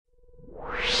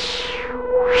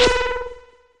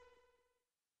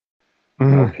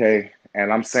Mhm. Okay.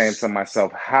 And I'm saying to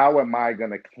myself, how am I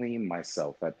going to clean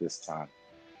myself at this time?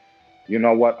 You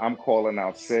know what? I'm calling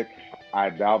out sick. I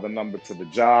dialed the number to the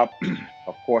job.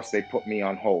 Of course, they put me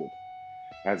on hold.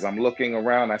 As I'm looking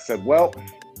around, I said, well,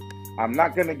 I'm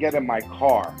not going to get in my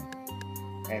car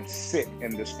and sit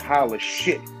in this pile of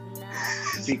shit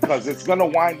because it's going to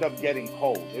wind up getting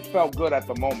cold. It felt good at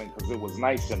the moment because it was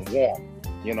nice and warm.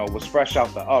 It was fresh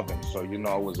out the oven. So,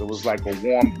 it was like a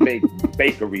warm baked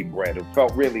bakery bread. It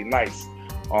felt really nice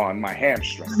on my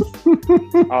hamstrings.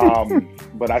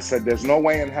 But I said, there's no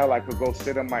way in hell I could go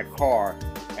sit in my car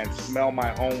and smell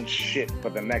my own shit for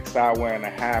the next hour and a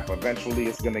half. Eventually,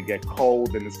 it's going to get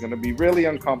cold and it's going to be really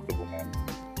uncomfortable, man.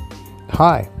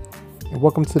 Hi, and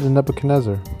welcome to the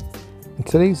Nebuchadnezzar. In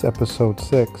today's episode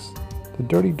 6, the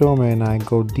Dirty Doorman and I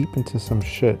go deep into some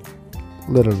shit,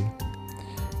 literally.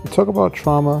 We talk about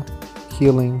trauma,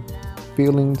 healing,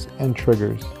 feelings, and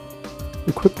triggers.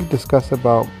 We quickly discuss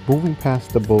about moving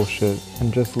past the bullshit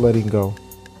and just letting go.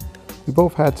 We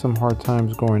both had some hard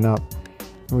times growing up,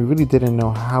 and we really didn't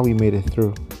know how we made it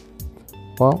through.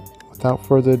 Well, without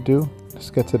further ado,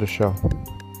 let's get to the show.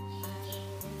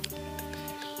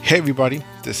 Hey everybody,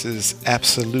 this is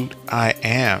Absolute I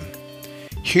Am,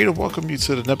 here to welcome you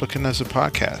to the Nebuchadnezzar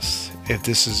podcast. If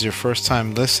this is your first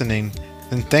time listening,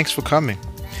 then thanks for coming.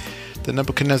 The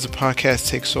Nebuchadnezzar podcast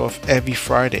takes off every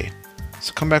Friday,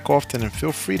 so come back often and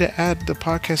feel free to add the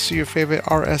podcast to your favorite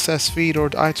RSS feed or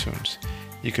iTunes.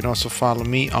 You can also follow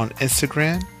me on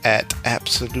Instagram at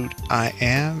Absolute I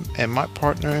Am and my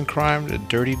partner in crime, the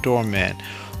Dirty Doorman.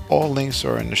 All links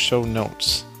are in the show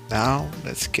notes. Now,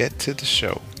 let's get to the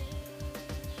show.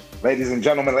 Ladies and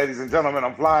gentlemen,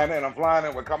 I'm flying in.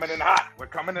 We're coming in hot. We're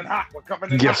coming in hot. We're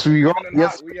coming in Yes, hot. We're we are. coming in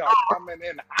hot. Yes, We are coming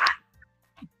in hot,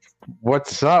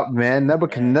 what's up, man? man.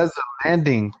 Nebuchadnezzar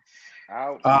landing.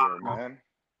 Out Uh, here, man.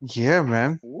 yeah,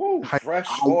 man. Woo, How, fresh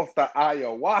how- off the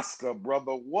ayahuasca,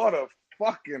 brother. What a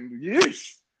fucking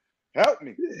yeesh. Help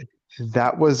me.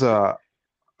 that was a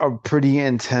pretty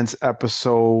intense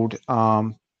episode.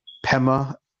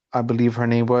 Pema, I believe her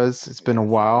name was. It's been a Yeah,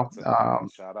 while.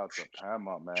 shout out to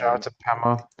Pema, Shout out man. to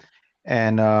Pema.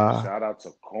 And Shout out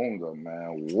to Kunga,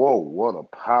 man. Whoa, what a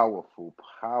powerful,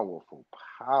 powerful,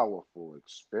 powerful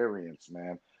experience,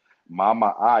 man.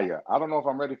 Mama Aya. I don't know if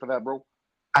I'm ready for that, bro.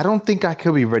 I don't think I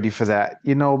could be ready for that,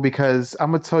 because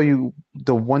I'm gonna tell you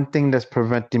the one thing that's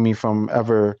preventing me from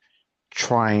ever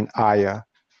trying Aya.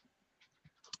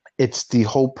 It's the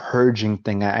whole purging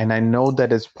thing, and I know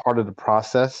that it's part of the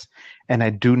process, and I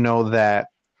do know that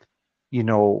you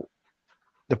know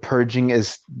the purging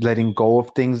is letting go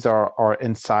of things that are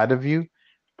inside of you,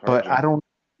 but I Purging. don't.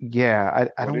 Yeah,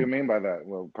 I What do you don't. mean by that?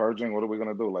 Well, purging, what are we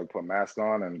gonna do? Like put mask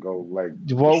on and go like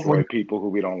Well, destroy people who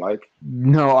we don't like?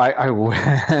 no, I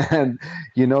went.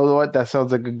 You know what? That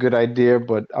sounds like a good idea,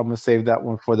 but I'm gonna save that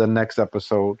one for the next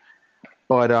episode.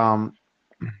 But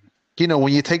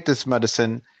when you take this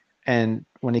medicine and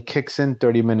when it kicks in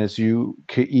 30 minutes, you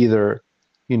could either,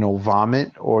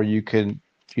 vomit or you can,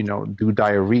 do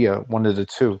diarrhea, one of the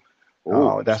two.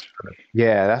 Oh,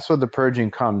 Yeah, that's where the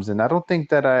purging comes. And I don't think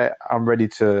that I'm ready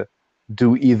to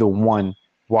do either one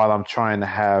while I'm trying to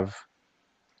have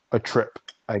a trip,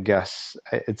 I guess.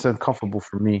 It's uncomfortable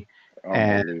for me.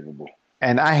 And unbelievable.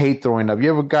 and I hate throwing up. You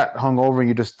ever got hungover and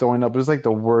you're just throwing up? It's like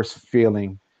the worst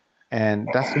feeling. And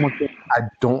that's the one thing I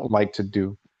don't like to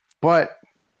do. But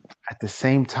at the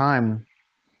same time,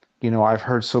 I've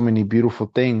heard so many beautiful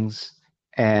things,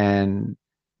 and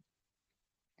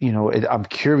I'm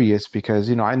curious because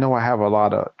I know I have a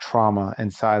lot of trauma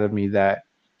inside of me that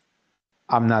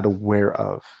I'm not aware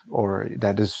of, or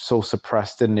that is so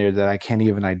suppressed in there that I can't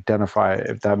even identify,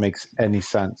 if that makes any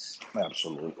sense.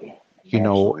 Absolutely. And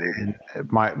Absolutely.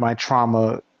 my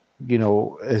trauma,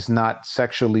 is not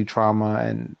sexually trauma,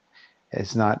 and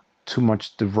it's not too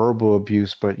much the verbal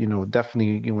abuse, but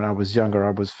definitely when I was younger,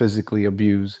 I was physically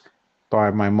abused by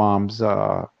my mom's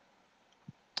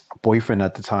boyfriend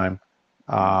at the time.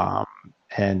 Mm. um,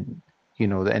 and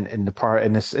and the part,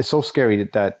 and it's so scary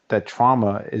that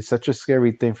trauma is such a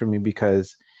scary thing for me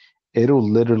because it'll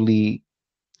literally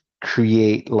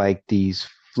create like these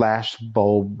flash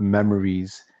bulb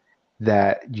memories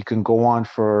that you can go on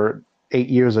for 8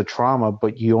 years of trauma,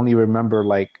 but you only remember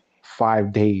like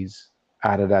 5 days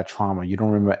out of that trauma. You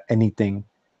don't remember anything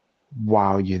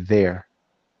while you're there.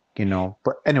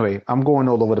 But anyway, I'm going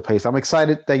all over the place. I'm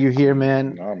excited that you're here,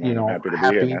 man. No, man, I'm happy to be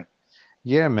here, Happy. man.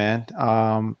 Yeah, man.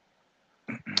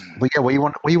 But yeah, what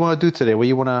you want to do today? What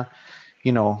you want to,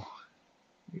 you know,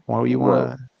 what you want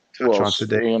Well, to touch on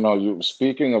today? you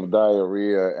speaking of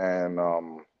diarrhea and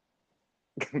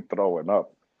throwing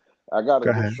up. I got a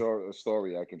Go good ahead. short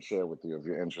story I can share with you if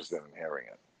you're interested in hearing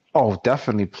Oh,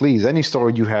 definitely. Please. Any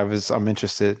story you have is I'm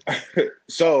interested. it.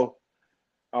 So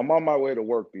I'm on my way to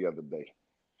work the other day.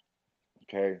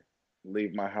 Okay,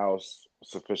 leave my house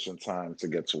sufficient time to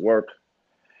get to work.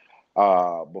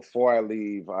 Before I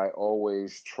leave, I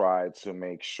always try to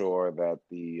make sure that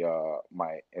the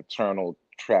my internal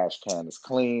trash can is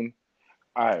clean.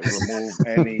 I remove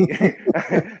any.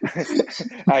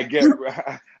 I get.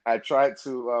 I try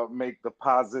to make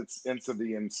deposits into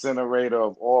the incinerator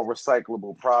of all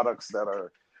recyclable products that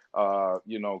are,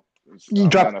 You drop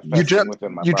you manifesting drop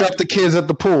within my you drop body. the kids at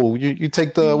the pool. You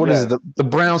take the what is it, Yes, the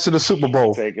Browns to the Super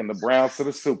Bowl. taking the Browns to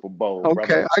the Super Bowl, Okay,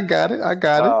 brother. I got it. I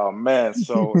got it. Oh man,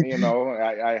 so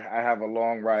I have a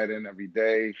long ride in every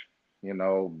day.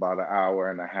 About an hour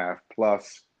and a half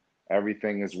plus.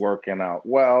 Everything is working out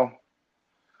well.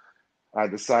 I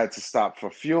decided to stop for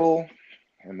fuel.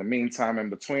 In the meantime, in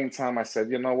between time, I said,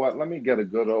 you know what? Let me get a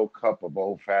good old cup of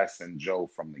old fashioned Joe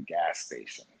from the gas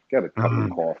station. Get a cup of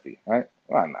Mm. coffee, right?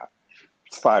 Why not?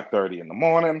 It's 5:30 in the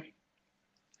morning.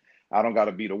 I don't got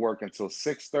to be to work until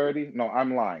 6:30. No,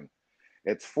 I'm lying.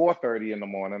 It's 4:30 in the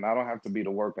morning. I don't have to be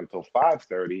to work until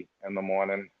 5:30 in the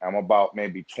morning. I'm about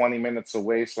maybe 20 minutes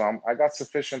away, so I got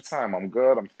sufficient time. I'm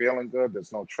good. I'm feeling good.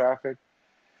 There's no traffic.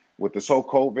 With this whole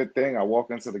COVID thing, I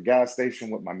walk into the gas station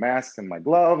with my mask and my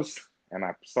gloves, and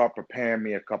I start preparing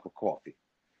me a cup of coffee.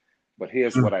 But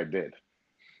here's Mm. what I did.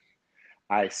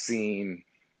 I seen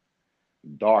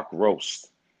dark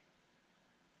roast.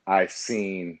 I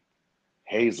seen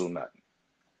hazelnut.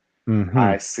 Hmm.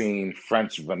 I seen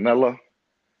French vanilla.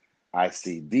 I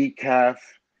see decaf,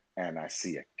 and I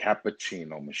see a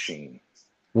cappuccino machine.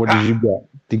 What did you Ha! get?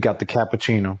 You got the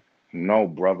cappuccino. No,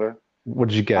 brother. What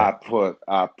did you I get? put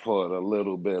I put a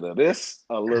little bit of this,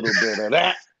 a little bit of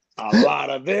that, a lot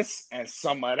of this, and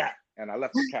some of that. And I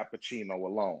left the cappuccino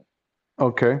alone.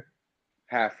 Okay.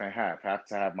 Half and half. Have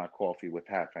to have my coffee with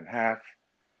half and half.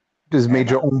 Just And made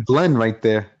your I own blend right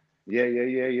there. Yeah, yeah,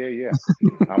 yeah, yeah, yeah.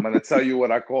 I'm gonna tell you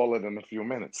what I call it in a few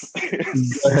minutes.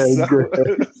 Go ahead, so,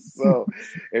 go so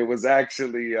it was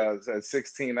actually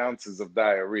 16 ounces of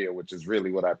diarrhea, which is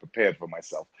really what I prepared for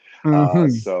myself.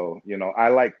 ahead. So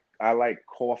I like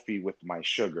coffee with my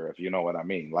sugar, if you know what I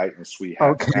mean, light and sweet,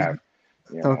 half and Okay. half.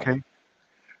 You know, Okay.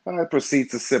 I proceed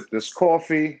to sip this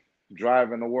coffee,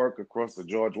 driving to work across the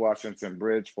George Washington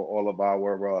Bridge for all of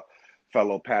our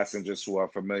fellow passengers who are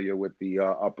familiar with the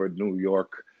upper New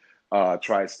York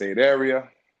tri state area.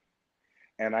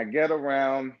 And I get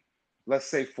around, let's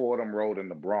say Fordham Road in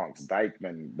the Bronx,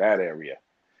 Dykeman, that area.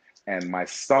 And my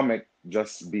stomach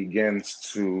just begins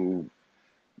to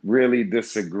really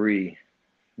disagree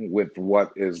with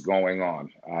what is going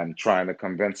on. I'm trying to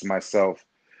convince myself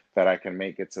that I can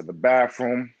make it to the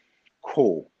bathroom.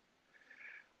 Cool.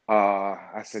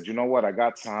 I said, you know what? I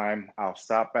got time. I'll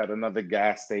stop at another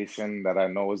gas station that I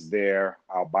know is there.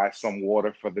 I'll buy some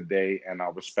water for the day, and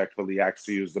I'll respectfully ask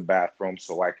to use the bathroom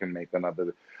so I can make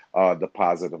another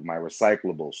deposit of my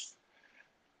recyclables.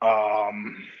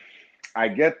 Um, I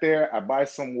get there, I buy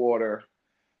some water,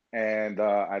 and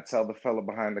I tell the fellow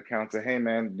behind the counter, "Hey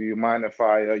man, do you mind if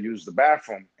I use the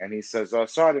bathroom?" And he says,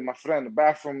 "Sorry, my friend, the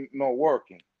bathroom not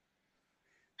working."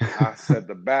 I said,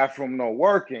 "The bathroom not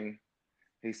working?"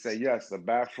 He said, "Yes, the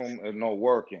bathroom is not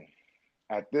working."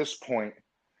 At this point,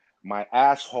 my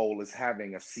asshole is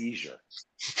having a seizure.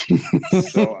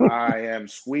 So I am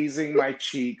squeezing my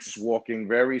cheeks, walking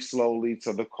very slowly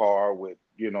to the car with,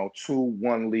 2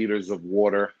 1 liters of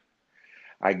water.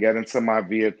 I get into my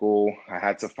vehicle. I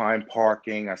had to find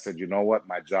parking. I said, you know what?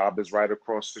 My job is right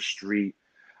across the street.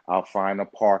 I'll find a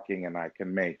parking and I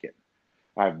can make it.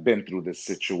 I've been through this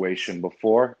situation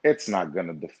before. It's not going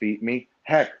to defeat me.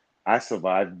 Heck, I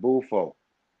survived Bufo.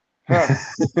 Huh,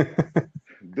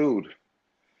 dude.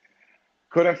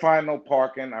 Couldn't find no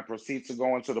parking. I proceed to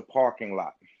go into the parking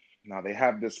lot. Now they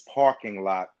have this parking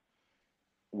lot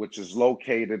which is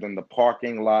located in the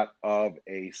parking lot of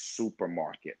a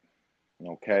supermarket.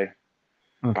 Okay.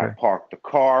 I Okay. park the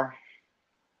car.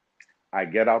 I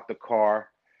get out the car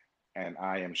and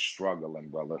I am struggling,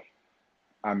 brother.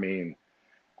 I mean,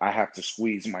 I have to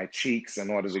squeeze my cheeks in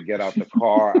order to get out the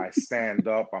car. I stand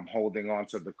up. I'm holding on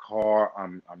to the car.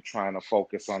 I'm trying to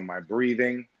focus on my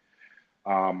breathing.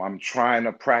 I'm trying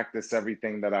to practice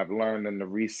everything that I've learned in the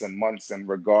recent months in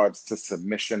regards to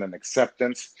submission and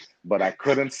acceptance, but I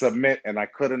couldn't submit and I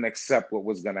couldn't accept what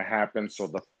was going to happen. So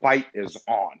the fight is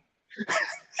on.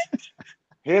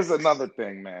 Here's another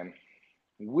thing, man.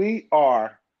 We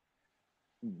are,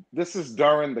 this is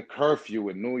during the curfew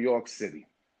in New York City.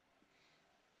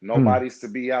 Hmm. Nobody's to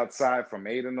be outside from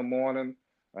 8 in the morning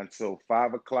until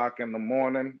 5 o'clock in the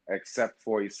morning, except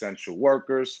for essential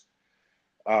workers.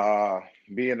 Uh,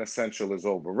 Being essential is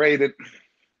overrated.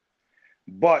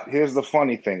 But here's the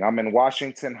funny thing. I'm in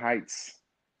Washington Heights,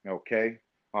 okay,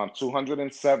 on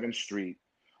 207th Street,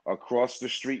 across the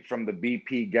street from the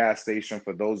BP gas station,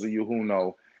 for those of you who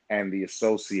know, and the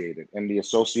Associated. In the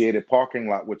Associated parking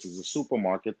lot, which is a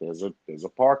supermarket, there's a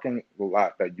parking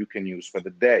lot that you can use for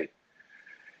the day.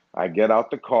 I get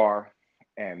out the car,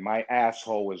 and my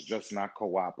asshole is just not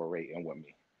cooperating with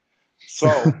me.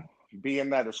 So, being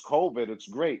that it's COVID, it's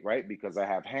great, right? Because I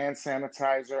have hand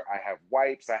sanitizer, I have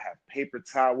wipes, I have paper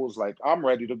towels. Like, I'm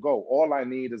ready to go. All I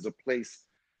need is a place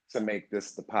to make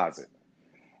this deposit.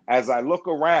 As I look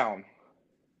around,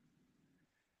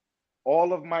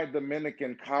 all of my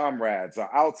Dominican comrades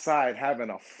are outside having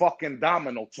a fucking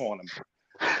domino tournament.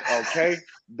 Okay?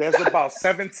 There's about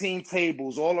 17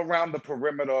 tables all around the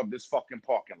perimeter of this fucking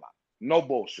parking lot. No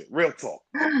bullshit. Real talk.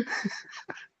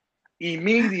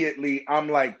 Immediately, I'm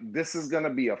like, this is going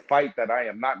to be a fight that I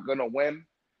am not going to win.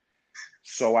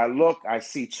 So I look, I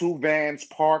see two vans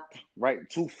parked, right?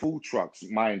 Two food trucks,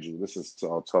 mind you. This is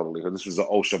totally, this was an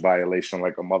OSHA violation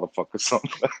like a motherfucker.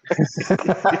 Something.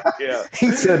 Yeah.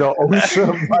 He said an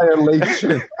OSHA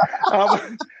violation.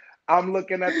 I'm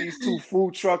looking at these two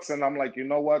food trucks and I'm like, you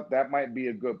know what? That might be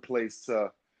a good place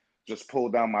to just pull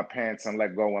down my pants and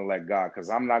let go and let God, because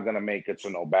I'm not gonna make it to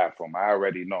no bathroom. I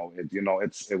already know it. You know,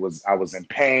 I was in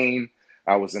pain.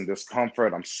 I was in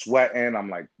discomfort. I'm sweating. I'm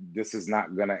like, this is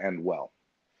not gonna end well.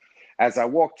 As I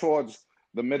walk towards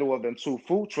the middle of them two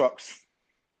food trucks,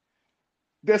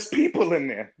 there's people in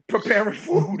there preparing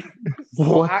food.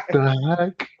 What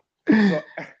the heck? So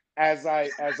as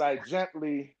I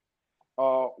gently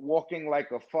walking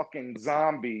like a fucking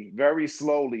zombie, very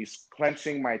slowly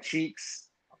clenching my cheeks,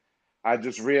 I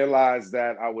just realized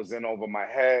that I was in over my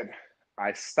head.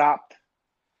 I stopped,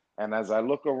 and as I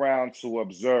look around to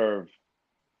observe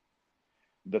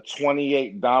the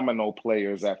 28 domino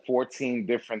players at 14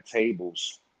 different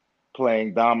tables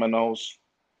playing dominoes,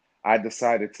 I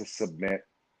decided to submit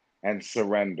and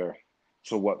surrender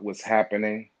to what was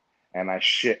happening, and I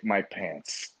shit my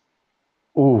pants.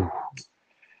 Ooh.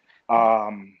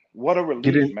 What a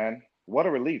relief, man. What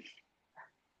a relief.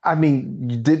 I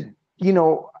mean,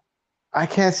 I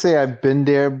can't say I've been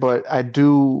there, but I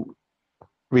do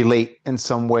relate in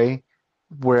some way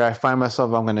where I find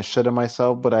myself, I'm going to shit on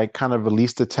myself, but I kind of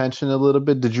release the tension a little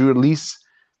bit. Did you release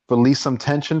some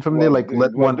tension from there, like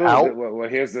let one out?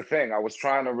 Here's the thing. I was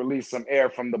trying to release some air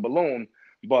from the balloon,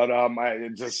 but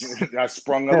I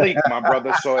sprung a leak, my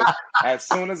brother. So as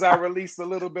soon as I released a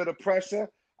little bit of pressure,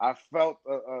 I felt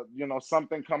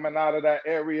something coming out of that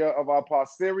area of our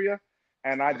posterior,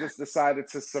 and I just decided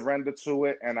to surrender to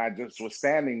it, and I just was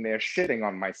standing there shitting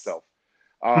on myself.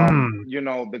 I'm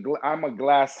a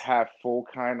glass half full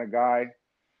kind of guy.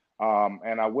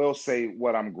 And I will say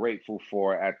what I'm grateful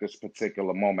for at this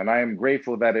particular moment. I am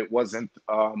grateful that it wasn't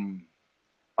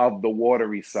of the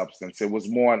watery substance. It was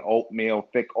more an oatmeal,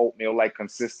 thick oatmeal like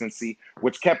consistency,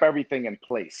 which kept everything in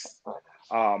place.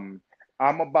 I'm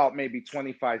about maybe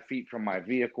 25 feet from my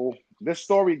vehicle. This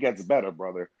story gets better,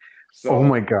 brother. So, oh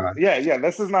my God. Yeah,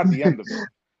 this is not the end of it.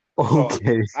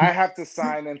 Okay. So I have to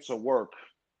sign into work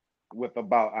with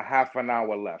about a half an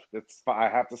hour left. I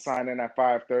have to sign in at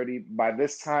 5:30. By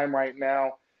this time right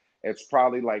now, it's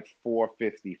probably like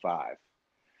 4:55.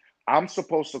 I'm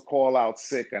supposed to call out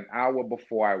sick an hour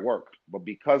before I work, but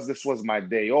because this was my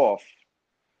day off,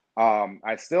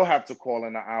 I still have to call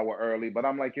in an hour early. But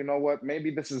I'm like, you know what?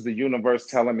 Maybe this is the universe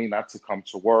telling me not to come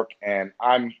to work, and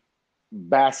I'm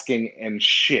basking in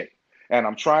shit. And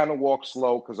I'm trying to walk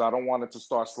slow because I don't want it to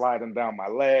start sliding down my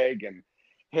leg and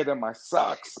hitting my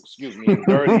socks, and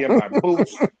dirty in my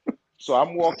boots. So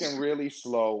I'm walking really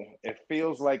slow. It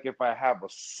feels like if I have a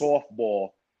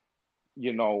softball,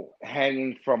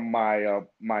 hanging from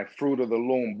my Fruit of the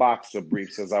Loom boxer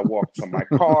briefs as I walk to my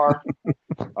car.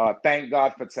 Thank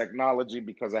God for technology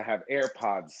because I have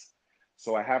AirPods.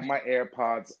 So I have my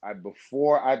AirPods.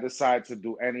 Before I decide to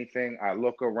do anything, I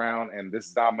look around and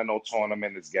this domino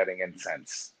tournament is getting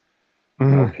intense.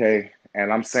 Okay.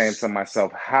 And I'm saying to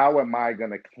myself, how am I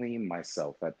going to clean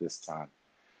myself at this time?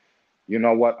 You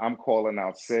know what? I'm calling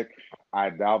out sick. I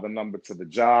dialed the number to the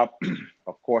job.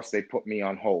 Of course, they put me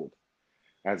on hold.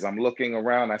 As I'm looking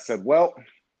around, I said, well,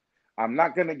 I'm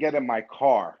not going to get in my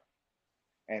car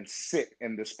and sit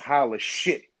in this pile of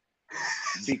shit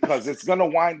because it's going to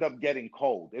wind up getting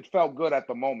cold. It felt good at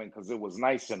the moment because it was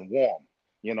nice and warm.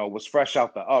 It was fresh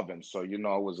out the oven. So, it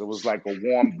was like a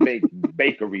warm baked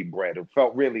bakery bread. It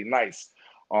felt really nice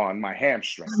on my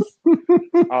hamstrings.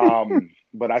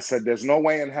 But I said, there's no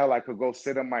way in hell I could go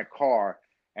sit in my car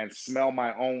and smell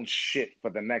my own shit for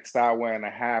the next hour and a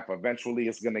half. Eventually,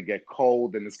 it's gonna get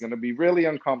cold and it's gonna be really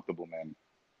uncomfortable, man.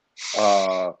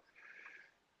 Uh,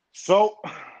 so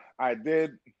I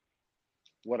did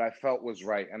what I felt was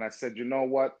right, and I said, you know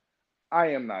what? I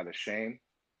am not ashamed.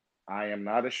 I am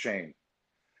not ashamed.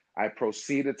 I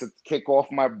proceeded to kick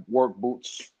off my work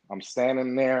boots. I'm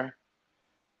standing there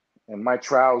in my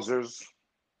trousers.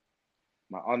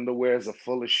 My underwears are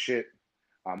full of shit.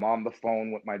 I'm on the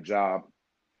phone with my job.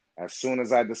 As soon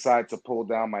as I decide to pull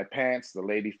down my pants, the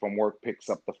lady from work picks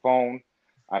up the phone.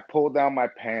 I pull down my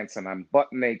pants and I'm butt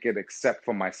naked except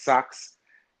for my socks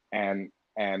and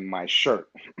my shirt.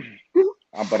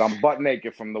 But I'm butt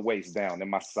naked from the waist down in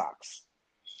my socks.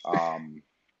 Um,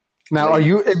 Now, are lady,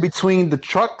 you in between the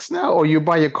trucks now, or you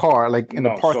by your car, like in the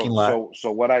no. parking So lot? so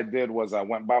so what I did was I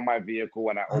went by my vehicle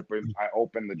and I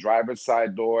opened the driver's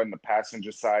side door and the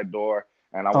passenger side door,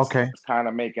 and I was Okay. kind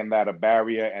of making that a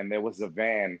barrier. And there was a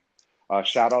van.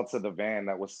 Shout out to the van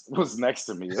that was next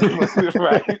to me,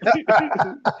 right?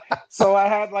 So I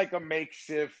had like a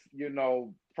makeshift,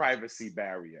 privacy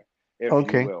barrier, if you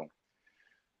Okay. will.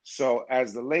 So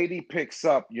as the lady picks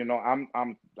up,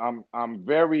 I'm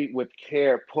very with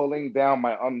care pulling down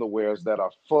my underwears that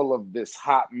are full of this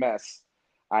hot mess.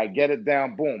 I get it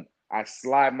down, boom. I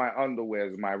slide my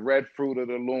underwears, my red Fruit of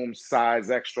the Loom size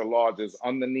extra larges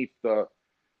underneath the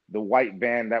white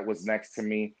van that was next to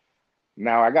me.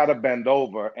 Now I gotta bend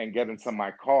over and get into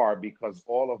my car because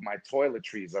all of my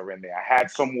toiletries are in there. I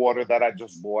had some water that I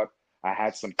just bought. I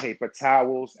had some paper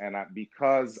towels, and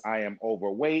because I am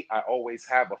overweight, I always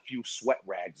have a few sweat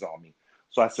rags on me.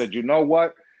 So I said, you know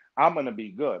what? I'm gonna be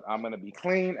good. I'm gonna be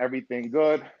clean. Everything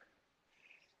good.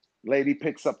 Lady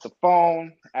picks up the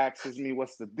phone, asks me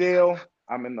what's the deal.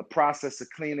 I'm in the process of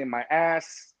cleaning my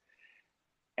ass.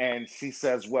 And she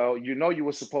says, well, you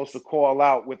were supposed to call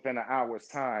out within an hour's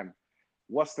time.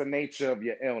 What's the nature of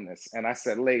your illness? And I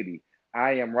said, lady,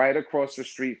 I am right across the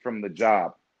street from the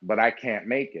job, but I can't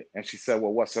make it. And she said,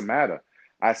 well, what's the matter?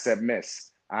 I said, miss,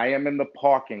 I am in the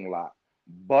parking lot,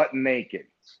 butt naked,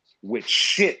 with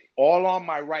shit all on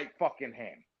my right fucking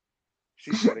hand.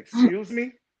 She said, excuse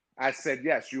me? I said,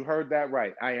 yes, you heard that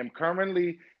right. I am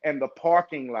currently in the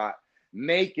parking lot,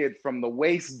 naked from the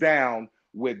waist down,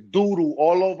 with doodle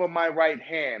all over my right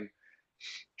hand,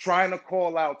 trying to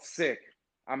call out sick.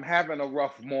 I'm having a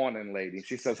rough morning, lady.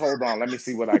 She says, hold on, let me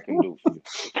see what I can do for you.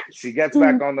 She gets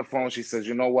back on the phone. She says,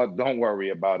 you know what? Don't worry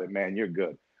about it, man. You're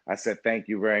good. I said, thank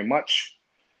you very much.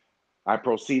 I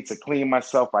proceed to clean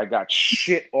myself. I got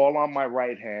shit all on my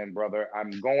right hand, brother.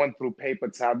 I'm going through paper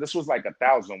towel. This was like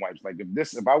 1,000 wipes. Like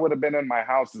if I would have been in my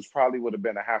house, this probably would have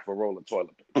been a half a roll of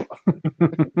toilet paper.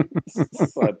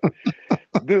 So,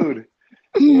 dude,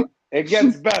 it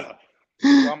gets better.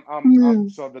 So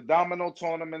so the domino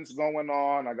tournament's going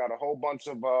on. I got a whole bunch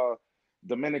of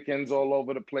Dominicans all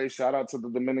over the place. Shout out to the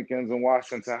Dominicans in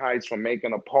Washington Heights for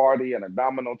making a party and a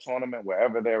domino tournament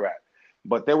wherever they're at.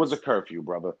 But there was a curfew,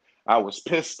 brother. I was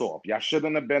pissed off. Y'all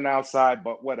shouldn't have been outside,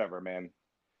 but whatever, man.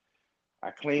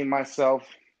 I cleaned myself.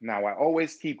 Now I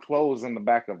always keep clothes in the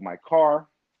back of my car.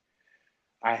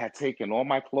 I had taken all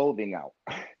my clothing out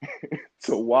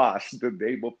to wash the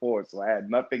day before, so I had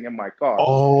nothing in my car.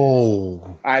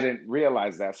 Oh. I didn't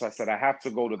realize that, so I said I have to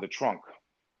go to the trunk.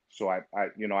 So I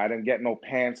didn't get no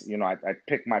pants. I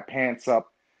picked my pants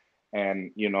up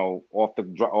and off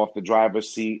the driver's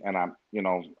seat, and I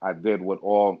did what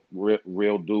all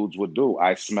real dudes would do.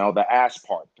 I smell the ass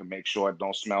part to make sure it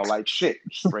don't smell like shit,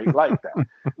 straight like that.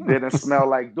 Didn't smell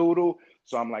like doodle,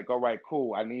 so I'm like, all right,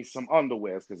 cool. I need some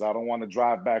underwears because I don't want to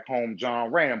drive back home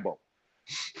John Rambo.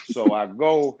 So I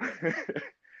go,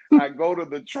 I go to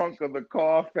the trunk of the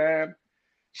car, fam.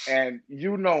 And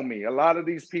you know me, a lot of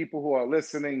these people who are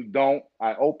listening don't.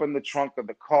 I open the trunk of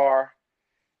the car,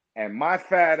 and my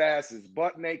fat ass is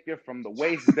butt naked from the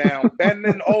waist down,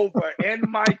 bending over in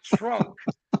my trunk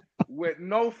with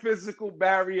no physical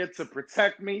barrier to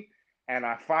protect me. And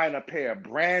I find a pair of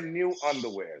brand new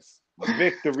underwears.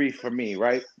 Victory for me,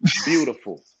 right?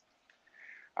 Beautiful.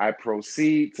 I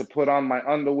proceed to put on my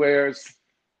underwears.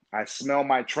 I smell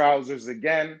my trousers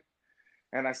again.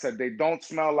 And I said, they don't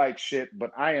smell like shit,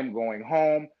 but I am going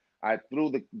home. I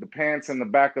threw the pants in the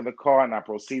back of the car and I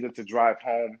proceeded to drive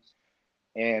home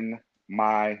in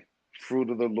my Fruit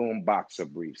of the Loom boxer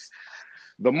briefs.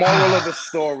 The moral of the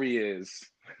story is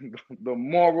the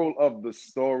moral of the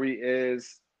story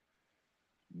is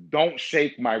don't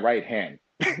shake my right hand.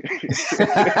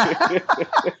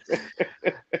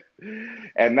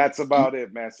 And that's about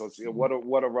it, man. So what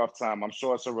a rough time. I'm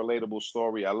sure it's a relatable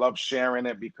story. I love sharing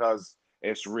it because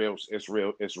it's real, it's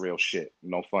real shit.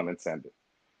 No fun intended.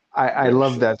 I Real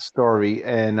love shit. that story,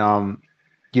 and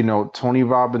Tony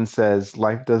Robbins says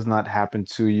life does not happen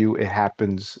to you, it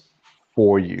happens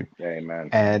for you. Amen.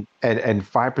 And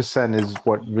 5% is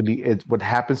what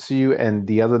happens to you, and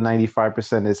the other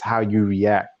 95% is how you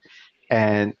react.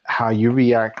 And how you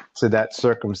react to that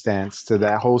circumstance, to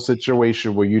that whole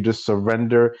situation where you just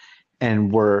surrender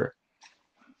and were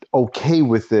okay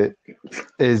with it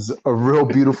is a real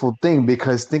beautiful thing,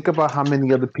 because think about how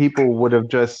many other people would have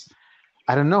just,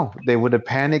 I don't know, they would have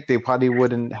panicked, they probably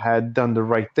wouldn't have done the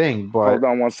right thing. But Hold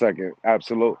on 1 second.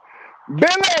 Absolute.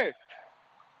 Billy!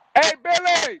 Hey,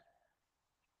 Billy!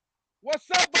 What's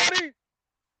up, buddy?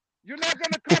 You're not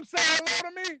going to come say hello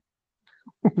to me?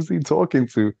 who's he talking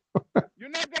to? You're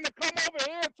not going to come over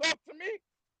here and talk to me?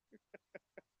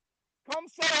 Come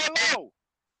say hello.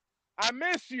 I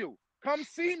miss you. Come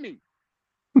see me.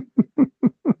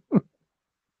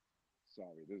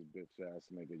 Sorry, this bitch ass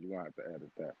nigga. You're going to have to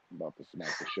edit that. I'm about to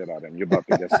smack the shit out of him. You're about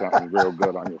to get something real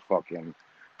good on your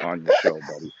show,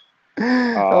 buddy.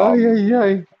 Oh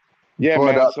yeah. Yeah,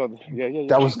 But man. So yeah.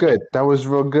 that was good. That was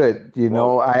real good.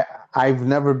 Well, I've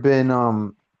never been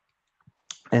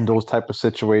in those type of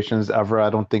situations ever. I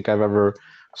don't think I've ever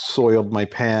soiled my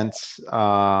pants.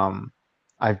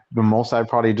 I've the most I've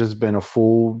probably just been a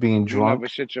fool being you never drunk.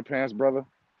 shit your pants, brother?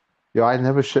 Yo, I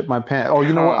never shit my pants. Oh,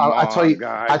 you know what? Come I tell on, you,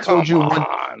 guy. I told Come you one.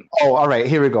 on. Oh, all right.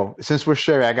 Here we go. Since we're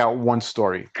sharing, I got one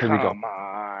story. Here we go. Come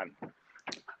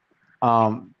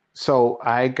on. So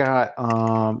I got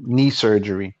knee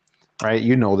surgery, right?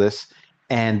 You know this,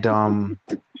 and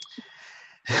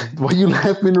why you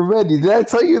laughing already? Did I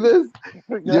tell you this?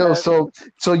 Yo, so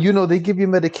they give you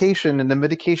medication, and the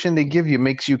medication they give you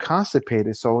makes you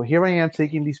constipated. So here I am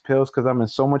taking these pills because I'm in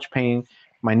so much pain.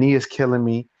 My knee is killing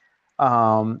me.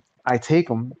 I take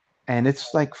them, and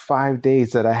it's like 5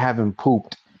 days that I haven't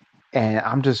pooped, and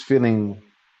I'm just feeling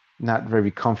not very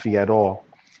comfy at all.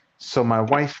 So my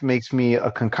wife makes me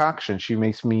a concoction. She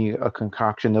makes me a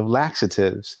concoction of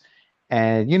laxatives.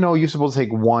 And you're supposed to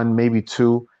take one, maybe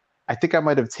two. I think I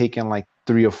might have taken like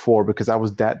three or four because I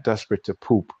was that desperate to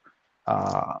poop.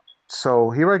 Uh,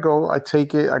 so here I go. I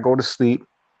take it. I go to sleep,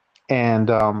 and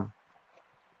I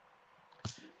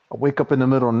wake up in the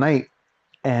middle of the night,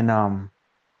 and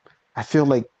I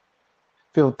feel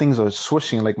things are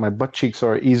swishing, like my butt cheeks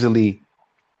are easily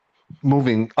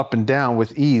moving up and down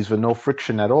with ease, with no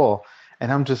friction at all. And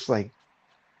I'm just like,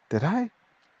 did I?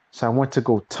 So I went to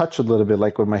go touch a little bit,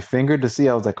 like with my finger to see.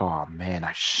 I was like, oh man,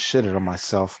 I shitted on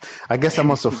myself. I guess I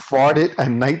must have farted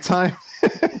at nighttime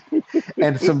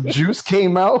and some juice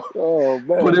came out, Oh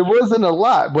but man. it wasn't a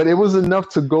lot, but it was enough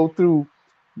to go through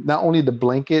not only the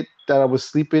blanket that I was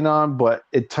sleeping on, but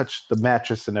it touched the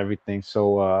mattress and everything.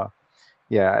 So,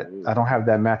 yeah, I don't have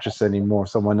that mattress anymore.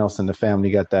 Someone else in the family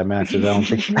got that mattress.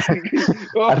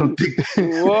 I don't think,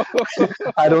 Whoa.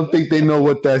 I don't think they know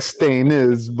what that stain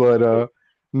is, but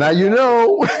now you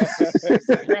know.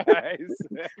 Surprise.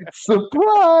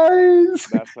 Surprise.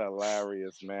 That's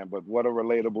hilarious, man. But what a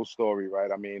relatable story,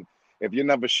 right? I mean, if you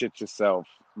never shit yourself,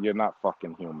 you're not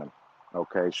fucking human.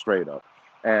 Okay, straight up.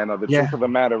 And the Yeah. truth of the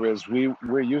matter is,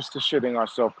 we're used to shitting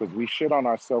ourselves because we shit on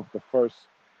ourselves the first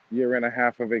year and a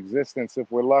half of existence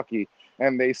if we're lucky.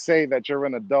 And they say that you're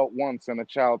an adult once and a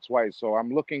child twice. So I'm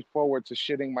looking forward to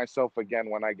shitting myself again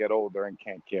when I get older and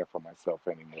can't care for myself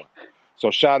anymore. So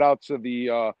shout out to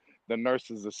the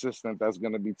nurse's assistant that's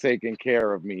going to be taking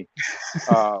care of me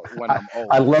when I, I'm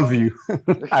I old. love you.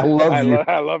 I love you.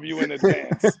 I love you in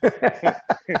advance.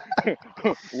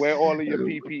 Wear all of your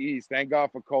PPEs. Thank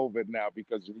God for COVID now,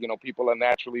 because people are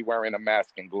naturally wearing a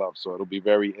mask and gloves, so it'll be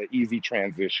very easy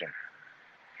transition.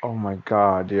 Oh my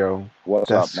God, yo. What's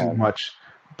up, That's too man? much.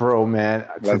 Bro, man.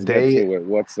 Let's get to it.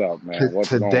 What's up, man? What's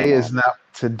going on?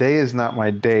 Today is not my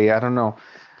day. I don't know.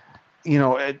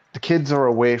 The kids are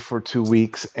away for 2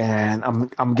 weeks, and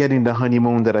I'm getting the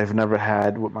honeymoon that I've never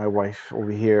had with my wife over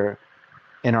here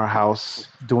in our house,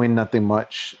 doing nothing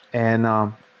much, and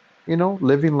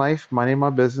living life, minding my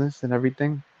business and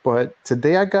everything. But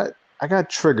today I got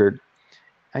triggered,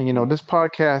 and this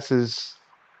podcast is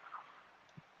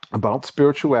about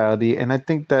spirituality, and I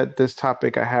think that this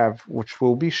topic I have, which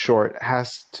will be short,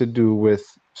 has to do with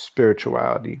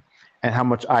spirituality and how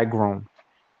much I grown.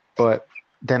 But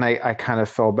then I kind of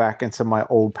fell back into my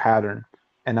old pattern,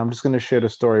 and I'm just going to share the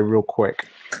story real quick.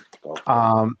 Okay.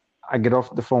 um, I get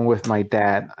off the phone with my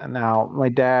dad. Now my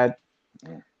dad's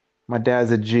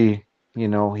a G.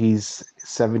 He's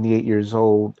 78 years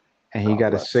old, and he God got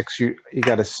a bless.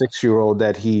 six-year old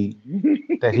that he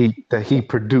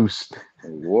produced.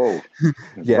 Whoa.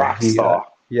 Yeah, Rock star.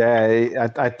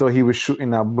 I thought he was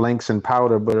shooting out blanks and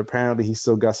powder, but apparently he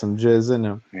still got some jizz in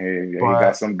him. Hey, he got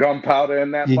But some gunpowder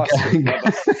in that he got, musket,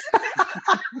 brother.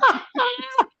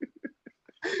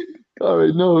 All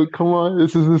right, no, come on.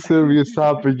 This is a serious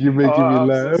topic. You're making me Oh, I'm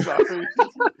so laugh. sorry.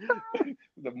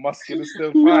 The musket is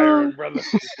still No, firing, brother.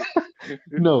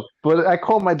 no. But I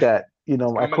call my dad. It's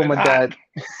I coming call in my hot. dad.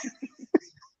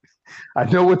 I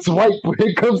know it's white when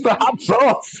it comes to hot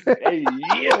sauce. Hey,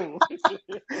 you.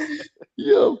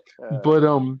 Yo, Uh, but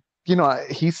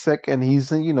he's sick and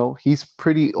he's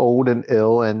pretty old and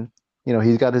ill, and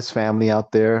he's got his family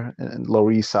out there in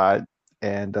Lower East Side,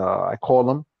 and I called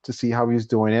him to see how he's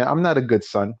doing. And I'm not a good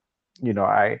son,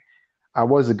 I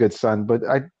was a good son, but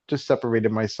I just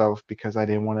separated myself because I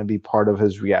didn't want to be part of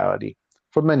his reality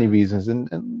for many reasons, and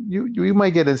you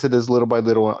might get into this little by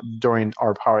little during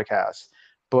our podcast,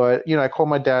 but I call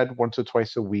my dad once or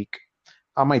twice a week.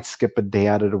 I might skip a day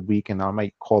out of the week and I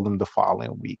might call him the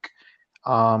following week.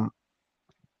 Um,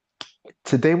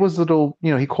 Today was a little,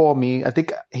 he called me. I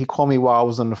think he called me while I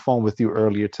was on the phone with you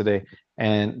earlier today.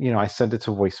 And, I sent it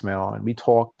to voicemail and we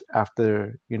talked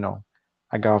after,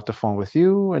 I got off the phone with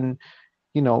you. And,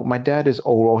 my dad is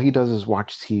old. All he does is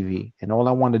watch TV. And all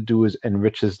I want to do is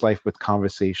enrich his life with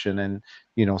conversation and,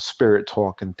 spirit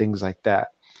talk and things like that.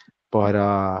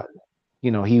 But,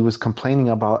 he was complaining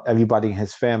about everybody in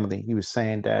his family. He was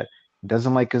saying that he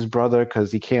doesn't like his brother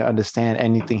because he can't understand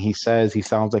anything he says. He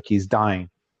sounds like he's dying.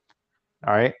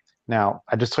 All right. Now,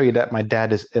 I just told you that my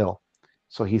dad is ill.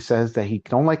 So he says that he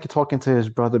don't like talking to his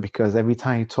brother because every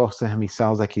time he talks to him, he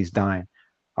sounds like he's dying.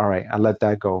 All right, I let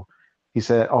that go. He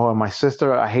said, "Oh, and my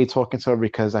sister, I hate talking to her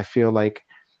because I feel like,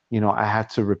 I have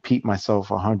to repeat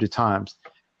myself 100 times."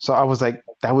 So I was like,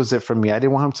 that was it for me. I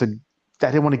didn't want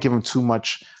to give him too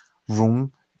much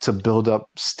room to build up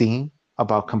steam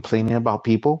about complaining about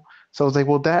people. So I was like,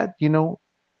 well, Dad,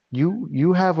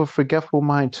 you have a forgetful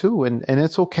mind too, and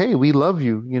it's okay. We love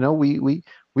you.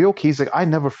 We okay. He's like, I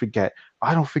never forget.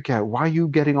 I don't forget. Why are you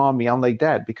getting on me? I'm like,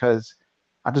 Dad, because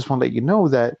I just want to let you know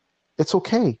that it's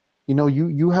okay.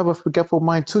 You have a forgetful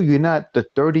mind too. You're not the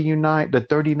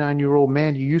 39-year-old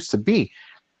man you used to be.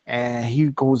 And he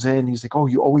goes in, he's like, oh,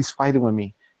 you always fighting with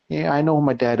me. Yeah, I know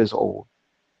my dad is old.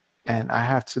 And I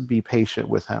have to be patient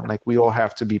with him. Like we all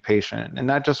have to be patient. And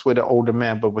not just with an older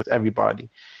man, but with everybody.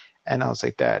 And I was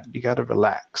like, Dad, you got to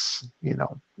relax,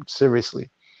 seriously.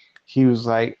 He was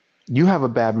like, you have a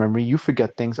bad memory. You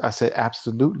forget things. I said,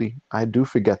 absolutely. I do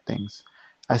forget things.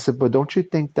 I said, but don't you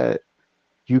think that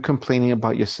you complaining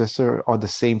about your sister are the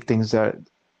same things that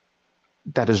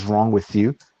is wrong with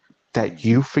you? That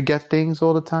you forget things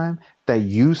all the time? That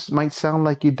you might sound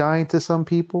like you're dying to some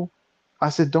people? I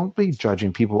said, don't be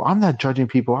judging people. I'm not judging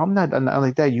people. I'm not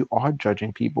like that. You are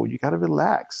judging people. You got to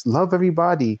relax. Love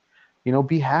everybody.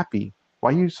 Be happy. Why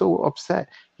are you so upset?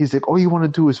 He's like, all you want to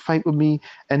do is fight with me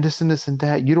and this and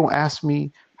that. You don't ask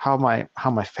me how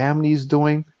my family is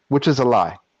doing, which is a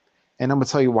lie. And I'm gonna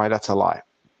tell you why that's a lie.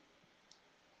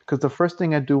 Because the first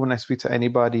thing I do when I speak to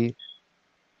anybody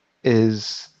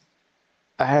is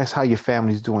I ask how your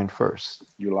family's doing first.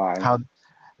 you lying. How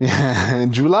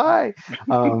in July.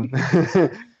 Um,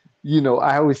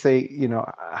 I always say,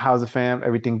 how's the fam?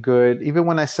 Everything good? Even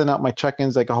when I send out my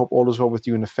check-ins, like I hope all is well with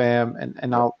you and the fam, and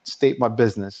Yep. I'll state my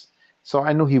business. So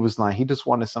I knew he was lying. He just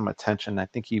wanted some attention. I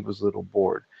think he was a little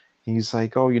bored. He's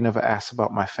like, oh, you never asked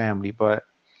about my family, but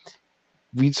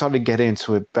we started to get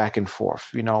into it back and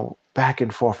forth, back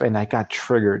and forth, and I got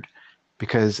triggered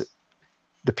because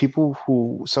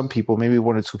some people, maybe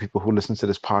one or two people who listen to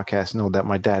this podcast know that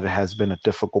my dad has been a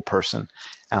difficult person.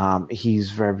 He's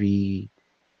very,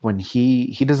 when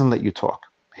he doesn't let you talk,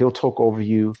 he'll talk over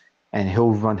you and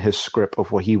he'll run his script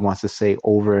of what he wants to say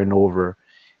over and over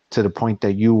to the point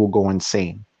that you will go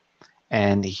insane.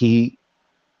 And he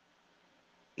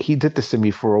did this to me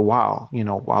for a while,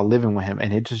 while living with him.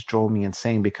 And it just drove me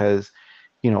insane because,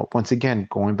 once again,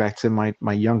 going back to my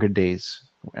younger days,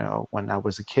 when I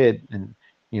was a kid and,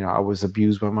 I was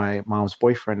abused by my mom's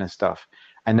boyfriend and stuff.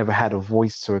 I never had a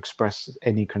voice to express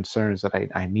any concerns that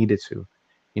I needed to.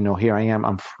 Here I am,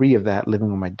 I'm free of that living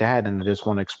with my dad. And I just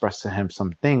want to express to him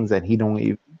some things that he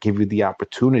don't give you the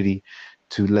opportunity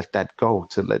to let that go,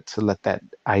 to let that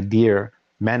idea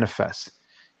manifest.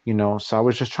 So I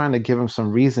was just trying to give him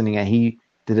some reasoning and he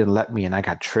didn't let me, and I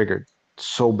got triggered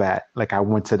so bad. Like I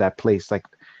went to that place like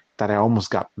that I almost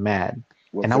got mad.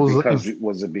 And Was I it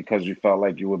was looking, because you felt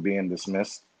like you were being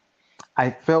dismissed? I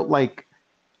felt like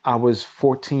I was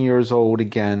 14 years old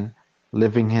again,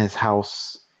 living in his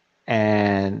house,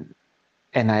 and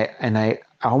I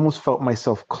almost felt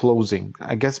myself closing.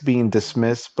 I guess being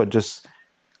dismissed, but just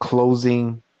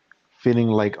closing, feeling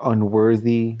like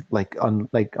unworthy, like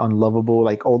unlovable,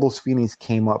 like all those feelings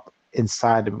came up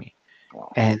inside of me. Wow.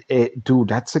 And dude,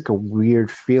 that's like a weird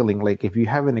feeling. Like if you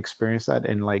haven't experienced that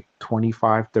in like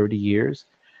 25, 30 years,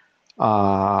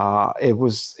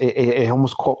 It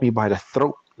almost caught me by the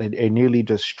throat. It nearly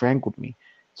just strangled me.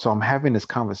 So I'm having this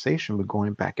conversation, we're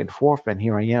going back and forth, and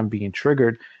here I am being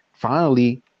triggered,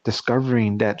 finally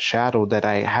discovering that shadow that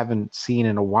I haven't seen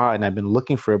in a while, and I've been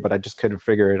looking for it, but I just couldn't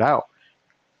figure it out.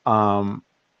 Um,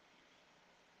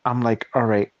 I'm like, all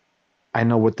right, I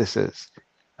know what this is.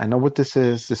 I know what this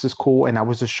is. This is cool. And I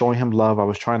was just showing him love. I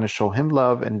was trying to show him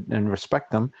love and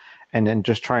respect him, and then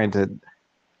just trying to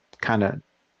kind of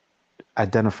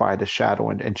identify the shadow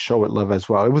and show it love as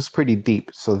well. It was pretty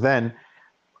deep. So then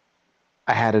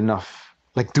I had enough.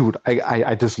 Like, dude,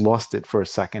 I just lost it for a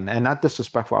second. And not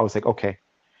disrespectful. I was like, okay,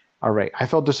 all right. I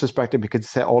felt disrespected because he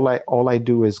said all I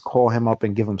do is call him up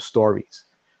and give him stories.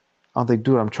 I was like,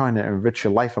 dude, I'm trying to enrich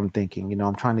your life. I'm thinking,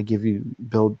 I'm trying to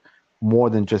build more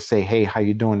than just say, hey, how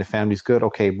you doing? The family's good.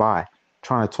 Okay, bye.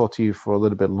 Trying to talk to you for a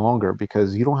little bit longer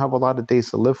because you don't have a lot of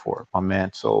days to live for, my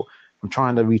man. So I'm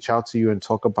trying to reach out to you and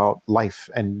talk about life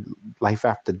and life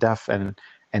after death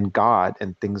and God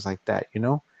and things like that.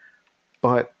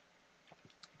 But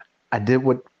I did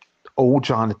what old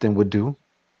Jonathan would do,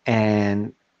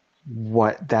 and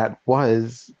what that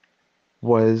was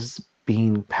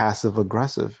being passive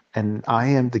aggressive. And I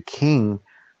am the king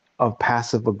of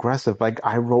passive aggressive. Like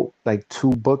I wrote like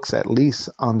 2 books at least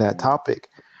on that Mm. topic.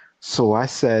 So I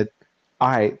said,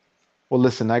 all right, well,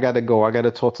 listen, I got to go. I got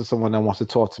to talk to someone that wants to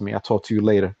talk to me. I'll talk to you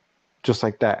later. Just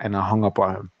like that. And I hung up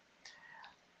on him.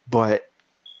 But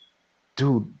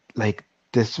dude, like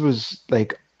this was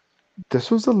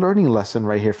a learning lesson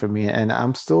right here for me. And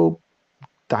I'm still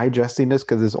digesting this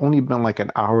because it's only been like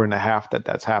an hour and a half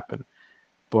that's happened.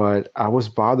 But I was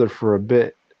bothered for a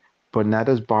bit, but not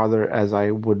as bothered as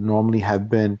I would normally have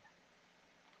been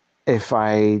if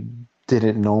I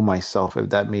didn't know myself, if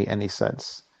that made any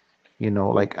sense.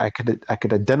 Well, Like I could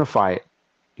identify it.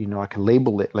 I could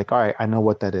label it. Like, all right, I know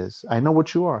what that is. I know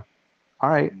what you are. All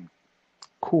right, mm.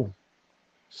 cool.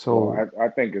 Well, So I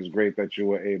think it's great that you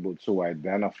were able to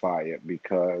identify it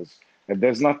because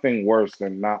there's nothing worse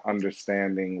than not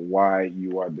understanding why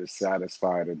you are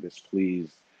dissatisfied or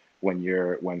displeased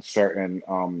when certain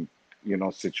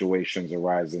situations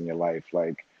arise in your life.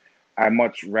 Like I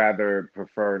much rather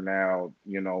prefer now,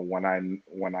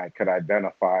 when I could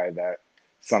identify that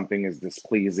something is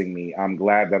displeasing me. I'm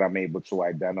glad that I'm able to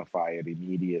identify it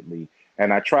immediately,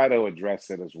 and I try to address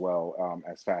it as well,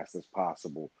 as fast as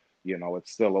possible.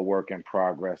 It's still a work in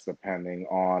progress depending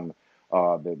on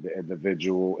the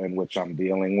individual in which I'm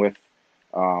dealing with.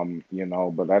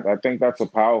 But I think that's a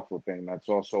powerful thing. That's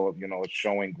also, it's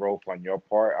showing growth on your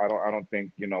part. I don't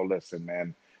think, listen,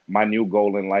 man, my new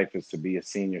goal in life is to be a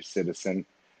senior citizen.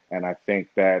 And I think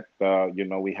that,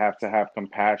 we have to have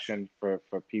compassion for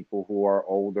people who are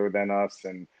older than us.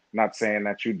 And not saying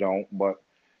that you don't, but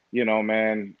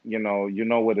man, you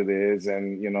know what it is,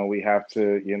 and we have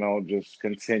to, just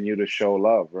continue to show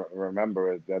love.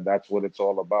 Remember that that's what it's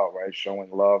all about, right? Showing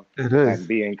love it is. and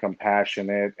being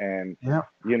compassionate, and Yeah.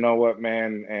 you know what,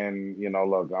 man, and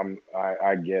look,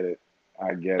 I get it,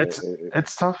 I get it. It's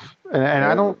it's tough, and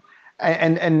I Uh, don't,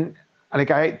 and like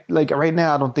right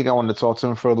now, I don't think I want to talk to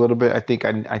him for a little bit. I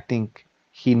think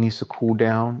he needs to cool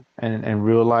down and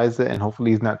realize it, and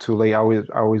hopefully he's not too late. I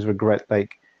always regret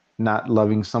like not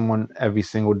loving someone every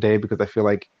single day because I feel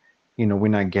like we're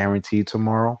not guaranteed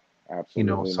tomorrow.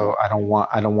 Absolutely So not.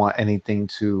 I don't want anything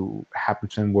to happen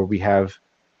to him where we have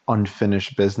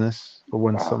unfinished business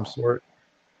or in some Wow, sort.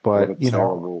 But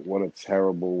what a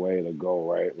terrible way to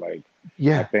go, right? Like, I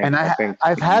yeah, think, and I think,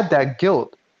 I've had that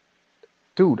guilt.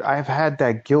 Dude, I've had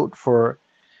that guilt for,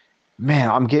 man,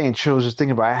 I'm getting chills just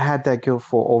thinking about it. I had that guilt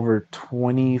for over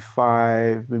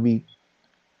 25, maybe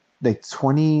like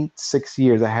 26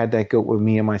 years. I had that guilt with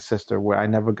me and my sister where I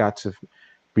never got to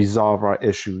resolve our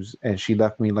issues. And she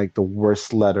left me like the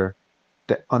worst letter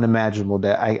that unimaginable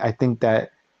that I think that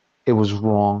it was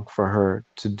wrong for her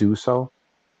to do so,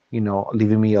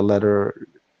 leaving me a letter,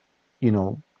 you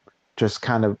know, just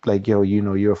kind of like, yo,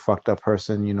 you're a fucked up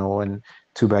person, and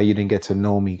too bad you didn't get to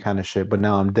know me kind of shit. But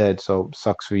now I'm dead, so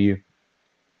sucks for you.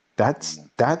 That's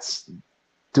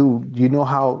dude, you know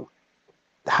how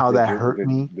did that you hurt did,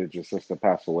 me? did your sister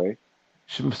pass away?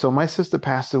 So my sister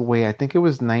passed away, I think it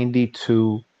was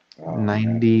 92, Oh man,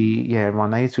 90, yeah,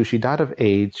 around 92. She died of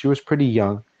AIDS. She was pretty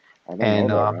young. I didn't know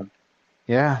And that, man.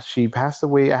 yeah, she passed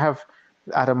away.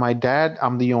 Out of my dad,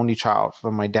 I'm the only child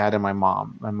from my dad and my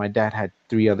mom. And my dad had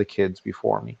 3 other kids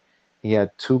before me. He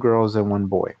had 2 girls and 1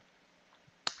 boy.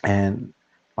 And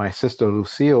my sister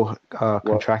Lucille Well,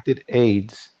 contracted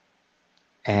AIDS.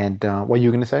 And what are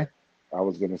you gonna say? I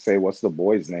was gonna say, what's the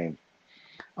boy's name?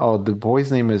 Oh, the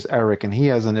boy's name is Eric, and he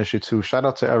has an issue too. Shout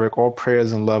out to Eric. All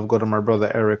prayers and love go to my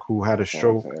brother Eric, who had a Shout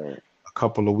out to stroke Eric. a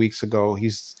couple of weeks ago.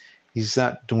 He's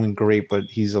not doing great, but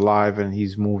he's alive and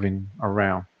he's moving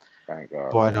around. Thank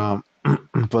God. But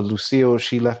but Lucille,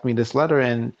 she left me this letter,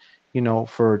 and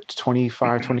for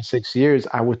 25, 26 years,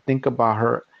 I would think about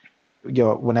her.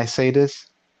 Yo, when I say this,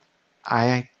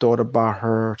 I thought about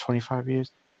her 25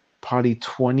 years, probably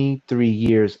 23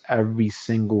 years every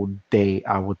single day.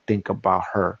 I would think about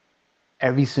her.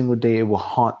 Every single day it will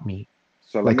haunt me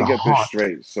So let like me a get this haunt.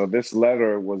 straight. So this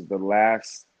letter was the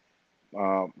last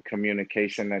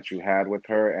communication that you had with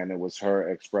her, and it was her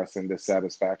expressing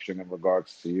dissatisfaction in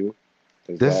regards to you.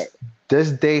 Is This that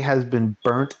this day has been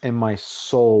burnt in my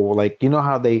soul. Like, you know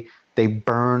how they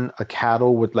burn a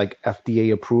cattle with like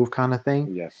FDA approved kind of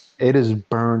thing? yes? It is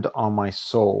burned on my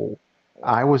soul.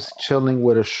 I was Wow. chilling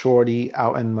with a shorty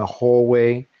out in the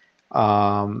hallway,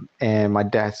 and my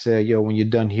dad said, "Yo, when you're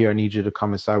done here, I need you to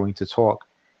come inside. We need to talk."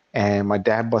 And my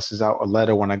dad busts out a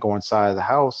letter when I go inside the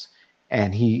house,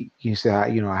 and he said, I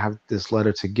have this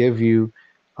letter to give you,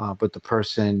 but the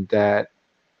person that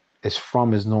is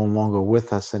from is no longer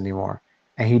with us anymore."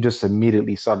 And he just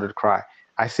immediately started to cry.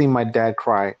 I seen my dad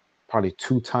cry probably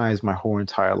two times my whole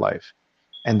entire life.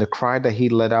 And the cry that he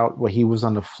let out where he was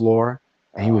on the floor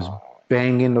and he was Oh,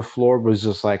 banging the floor was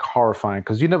just like horrifying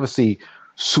because you never see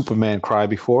Superman cry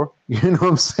before. You know what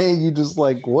I'm saying? You just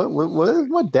like, what is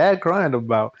my dad crying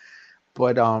about?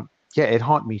 But yeah, it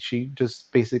haunted me. She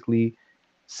just basically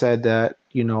said that,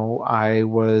 I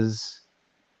was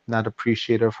not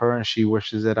appreciative of her and she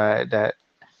wishes that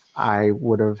I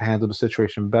would have handled the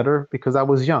situation better because I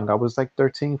was young. I was like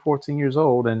 13, 14 years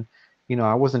old. And,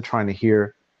 I wasn't trying to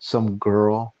hear some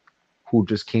girl who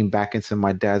just came back into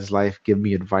my dad's life give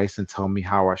me advice and tell me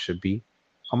how I should be.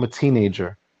 I'm a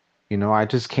teenager. I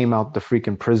just came out the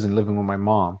freaking prison living with my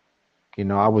mom.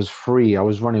 I was free. I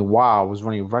was running wild. I was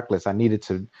running reckless. I needed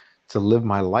to live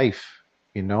my life,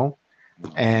 you know?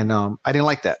 mhm. And I didn't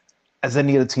like that. As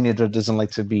any other teenager doesn't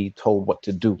like to be told what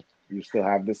to do. You still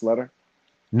have this letter?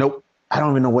 Nope. I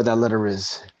don't even know what that letter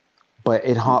is, but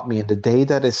it You, haunted me. And the day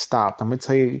that it stopped, I'm gonna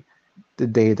tell you the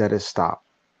day that it stopped.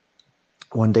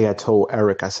 One day I told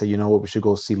Eric, I said, you know what, we should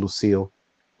go see Lucille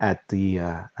at the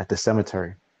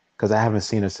cemetery because I haven't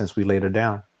seen her since we laid her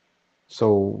down.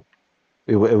 So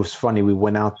it was funny. We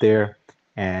went out there,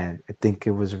 and I think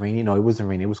it was raining. No, it wasn't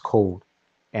raining. It was cold,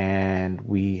 and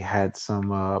we had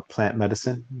some plant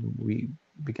medicine. We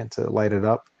began to light it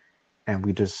up, and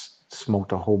we just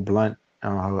smoked a whole blunt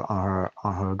on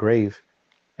her grave,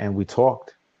 and we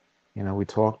talked. We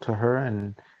talked to her,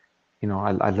 and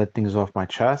I let things off my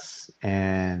chest,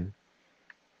 and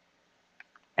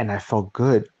I felt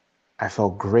good. I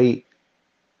felt great,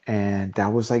 and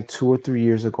that was like 2 or 3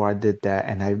 years ago. I did that,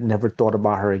 and I never thought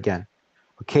about her again.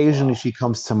 Occasionally, wow. she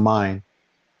comes to mind,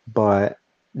 but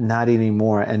not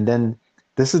anymore. And then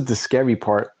this is the scary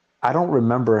part. I don't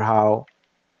remember how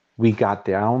we got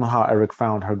there. I don't know how Eric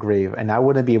found her grave, and I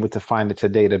wouldn't be able to find it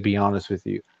today, to be honest with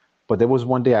you. But there was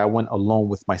one day I went alone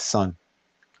with my son.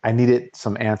 I needed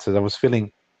some answers. I was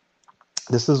feeling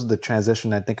this is the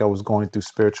transition I think I was going through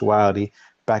spirituality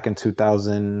back in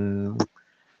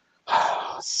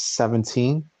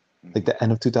 2017, like Hmm. the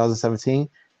end of 2017.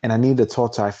 And I needed to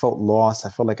talk to her. I felt lost. I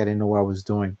felt like I didn't know what I was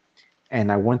doing.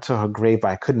 And I went to her grave,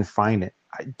 but I couldn't find it.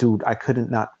 Dude, I couldn't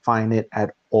not find it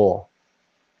at all.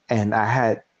 And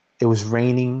it was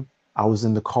raining. I was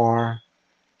in the car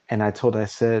and I told her, I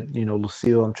said,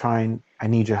 Lucille, I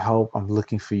need your help. I'm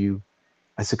looking for you.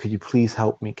 I said, could you please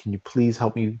help me? Can you please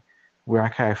help me? Where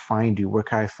can I find you? Where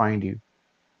can I find you?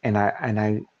 And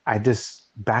I just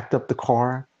backed up the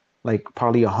car like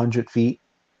probably 100 feet,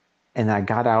 and I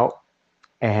got out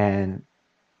and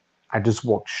I just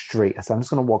walked straight. I said, I'm just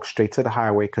gonna walk straight to the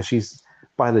highway because she's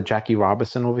by the Jackie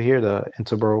Robinson over here, the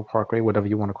Interborough Parkway, whatever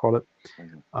you want to call it.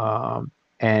 Hmm.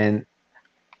 And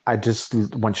I just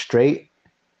went straight.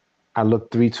 I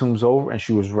looked three tombs over, and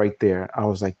she was right there. I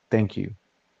was like, thank you.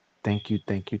 Thank you,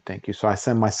 thank you, thank you. So I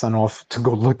sent my son off to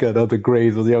go look at other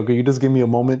graves. I was like, "Yo, can you just give me a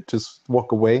moment? Just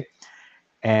walk away."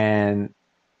 And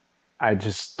I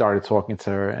just started talking to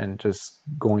her and just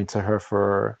going to her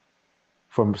for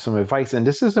some advice. And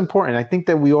this is important. I think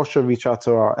that we all should reach out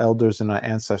to our elders and our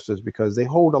ancestors because they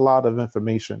hold a lot of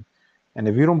information. And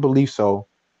if you don't believe so,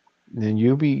 then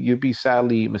you'll be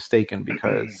sadly mistaken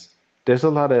because there's a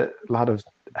lot of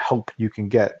help you can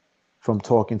get from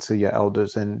talking to your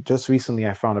elders. And just recently,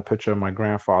 I found a picture of my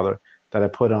grandfather that I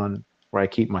put on where I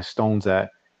keep my stones at,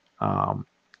 um,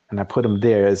 and I put him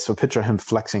there. It's a picture of him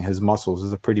flexing his muscles.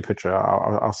 It's a pretty picture.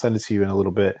 I'll send it to you in a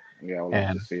little bit. Yeah, I would love to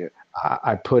And see it.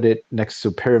 I put it next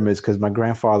to pyramids because my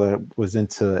grandfather was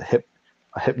into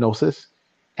hypnosis,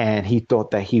 and he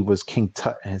thought that he was King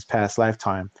Tut in his past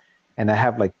lifetime. And I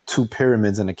have like two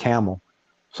pyramids and a camel,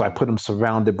 so I Mm. put him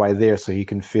surrounded by there so he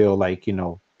can feel like,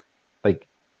 like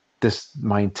this.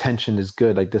 My intention is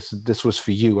good. Like this was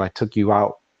for you. I took you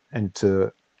out and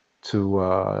to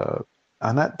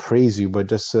I not praise you, but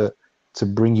just to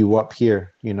bring you up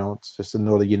here. It's just to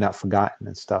know that you're not forgotten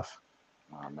and stuff.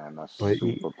 Oh man, that's But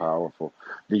super powerful.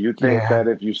 Do you think yeah, that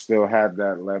if you still had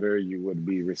that letter, you would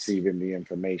be receiving the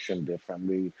information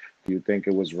differently? Do you think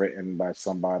it was written by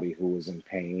somebody who was in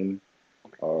pain?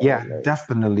 yeah, Like,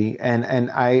 definitely.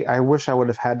 And I wish I would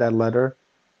have had that letter,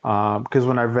 because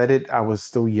when I read it, I was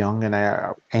still young and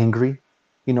I angry.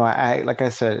 I like I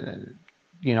said,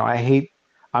 I hate.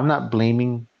 I'm not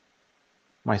blaming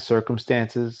my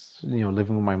circumstances.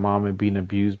 Living with my mom and being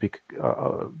abused because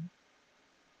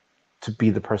to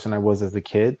be the person I was as a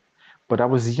kid, but I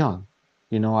was young.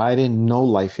 I didn't know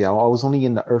life yet. I was only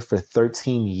in the earth for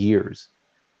 13 years.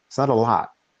 It's not a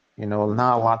lot,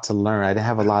 not a lot to learn. I didn't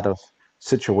have a lot of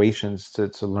situations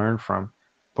to learn from.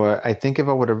 But I think if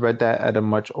I would have read that at a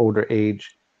much older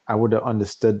age, I would have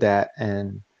understood that,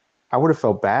 and I would have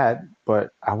felt bad,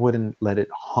 but I wouldn't let it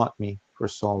haunt me for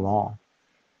so long,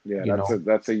 yeah, you know?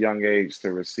 that's a young age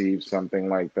to receive something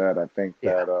like that. I think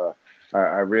Yeah. that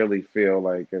I really feel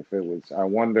like if it was, I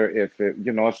wonder if it,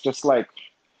 it's just like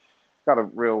got a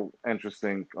real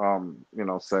interesting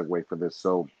segue for this.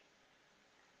 So,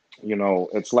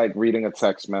 it's like reading a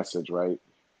text message, right?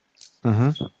 Hmm.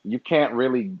 You can't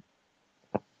really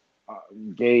uh,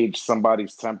 gauge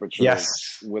somebody's temperature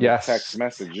Yes. with a text Yes.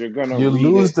 message. You're gonna You read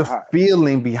lose it, the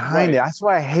feeling behind it. right? That's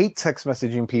why I hate text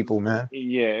messaging people, man.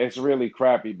 Yeah, it's really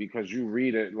crappy because you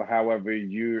read it however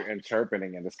you're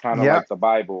interpreting it. It's kind of Yep. like the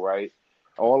Bible, right?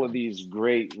 All of these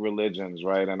great religions,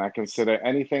 right? And I consider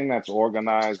anything that's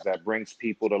organized that brings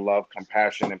people to love,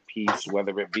 compassion, and peace,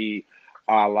 whether it be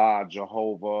Allah,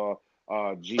 Jehovah,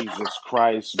 Jesus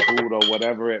Christ, Buddha,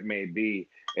 whatever it may be.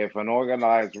 If an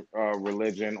organized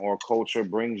religion or culture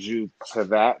brings you to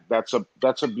that, that's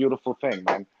a beautiful thing,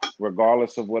 man.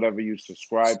 Regardless of whatever you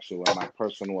subscribe to, in my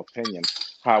personal opinion.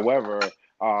 However,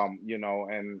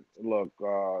 and look,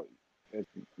 it,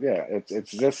 yeah,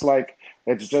 it's just like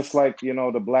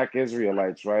the Black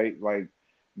Israelites, right? Like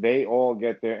they all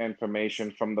get their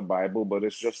information from the Bible, but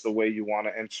it's just the way you want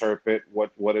to interpret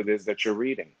what it is that you're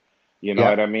reading. You know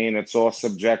what Yep. I mean? It's all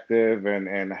subjective,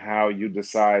 and how you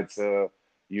decide to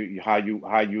how you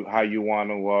want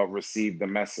to receive the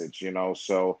message.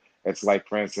 So it's like,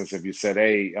 for instance, if you said,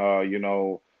 "Hey,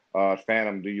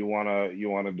 Phantom, do you wanna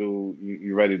do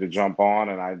you ready to jump on?"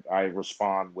 And I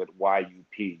respond with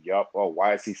YUP, yup. Oh,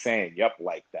 why is he saying yup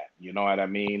like that? You know what I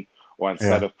mean? Or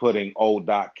instead Yeah. of putting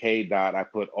O.K. I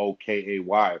put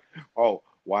OKAY. Oh,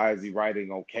 why is he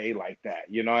writing okay like that?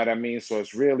 You know what I mean? So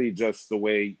it's really just the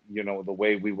way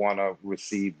we want to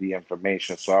receive the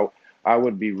information. So I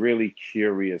would be really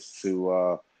curious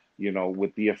to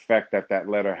with the effect that that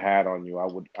letter had on you.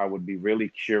 I would be really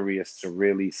curious to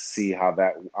really see how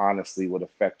that honestly would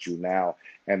affect you now.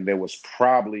 And there was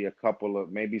probably a couple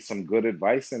of maybe some good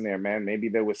advice in there, man. Maybe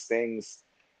there was things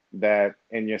that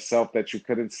in yourself that you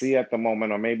couldn't see at the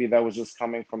moment, or maybe that was just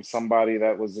coming from somebody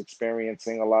that was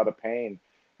experiencing a lot of pain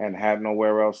and had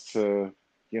nowhere else to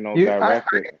You,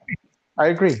 direct it. I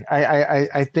agree.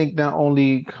 I think not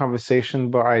only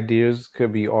conversation but ideas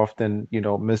could be often,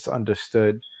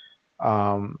 misunderstood,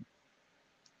 um,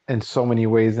 in so many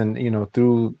ways. And,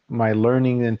 through my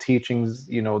learning and teachings,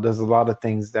 there's a lot of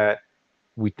things that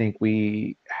we think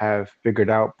we have figured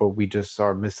out, but we just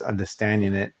are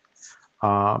misunderstanding it.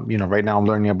 Right now I'm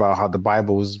learning about how the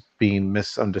Bible is being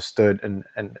misunderstood, and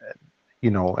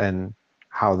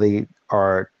how they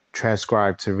are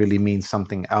transcribed to really mean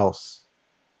something else.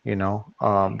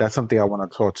 That's something I want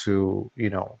to talk to,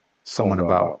 someone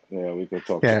Kunga about. about. Yeah, we could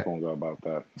talk to Yeah, Kunga about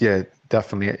that. yeah,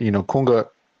 definitely. Kunga,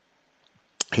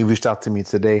 he reached out to me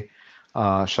today.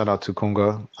 Shout out to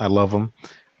Kunga. I love him.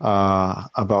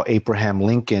 About Abraham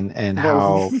Lincoln and Well,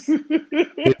 how,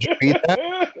 did you read that?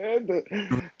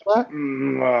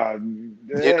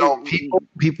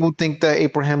 People think that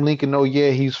Abraham Lincoln, oh yeah,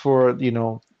 he's for,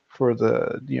 for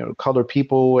the, colored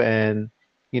people, and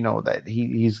that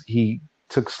he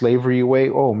took slavery away.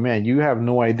 Oh man, you have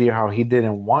no idea how he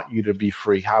didn't want you to be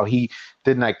free, how he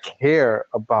did not care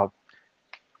about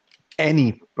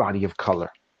anybody of color.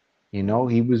 He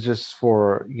was just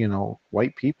for,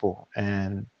 white people.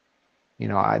 And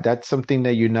that's something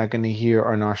that you're not going to hear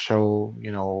on our show,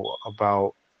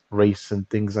 about race and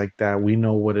things like that. We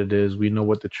know what it is. We know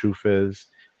what the truth is.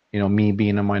 Me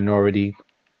being a minority,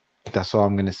 That's all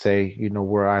I'm gonna say.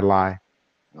 Where I lie.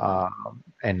 Mhm.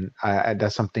 And I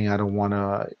that's something I don't want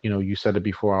to. You said it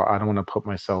before. I don't want to put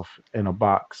myself in a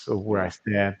box of where I No,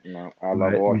 stand. no. I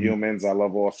love But all humans. I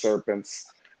love all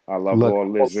serpents. I love look, all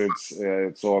lizards.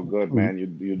 It's all good, man. You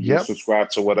yep. subscribe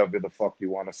to whatever the fuck you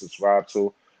want to subscribe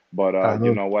to. But I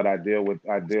you love. know what? I deal with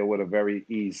a very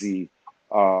easy.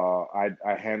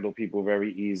 I handle people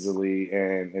very easily,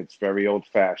 and it's very old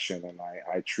fashioned. And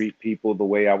I treat people the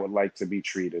way I would like to be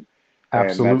treated,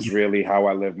 and that's Absolutely. really how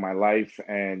I live my life.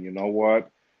 And you know what?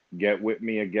 Get with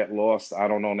me or get lost. I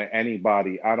don't own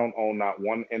anybody. I don't own not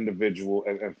one individual.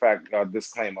 In fact,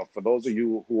 disclaimer for those of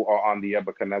you who are on the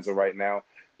Nebuchadnezzar right now,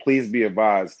 please be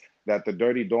advised that the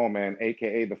Dirty Doorman,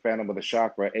 aka the Phantom of the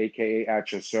Chakra, aka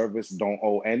at your service, don't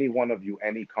owe any one of you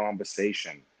any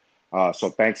conversation. So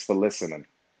thanks for listening.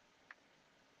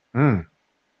 Mm,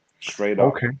 Straight up.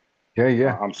 okay. Yeah,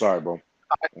 yeah. I'm sorry, bro.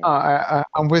 Yeah.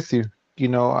 I'm with you.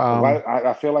 Why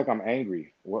I feel like I'm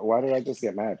angry. Why did I just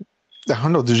get mad? I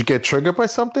don't know. Did you get triggered by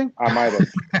something? I might have.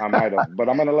 I might have. But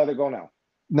I'm gonna let it go now.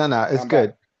 No, no, it's I'm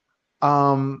back. good.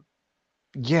 Um,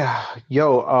 yeah,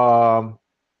 yo,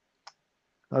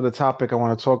 another topic I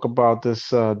want to talk about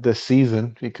this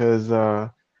season because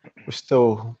we're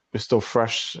still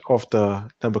fresh off the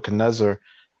Nebuchadnezzar.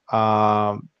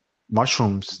 Um,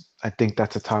 Mushrooms. I think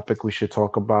that's a topic we should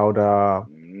talk about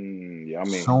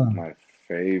Yummy. soon. My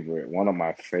favorite. One of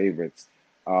my favorites.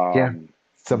 Yeah, Um,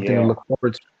 something to yeah. look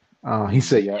forward to. He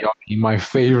said, Yeah. "Yucky, my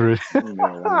favorite."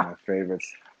 Yeah, one of my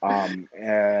favorites.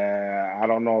 I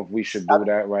don't know if we should do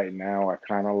that right now. I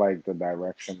kind of like the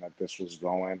direction that this was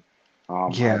going.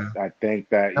 Yeah. I think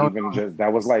that No, even no. just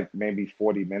that was like maybe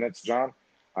 40 minutes, John.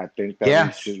 I think that we Yeah.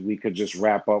 should we could just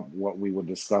wrap up what we were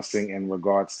discussing in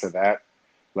regards to that.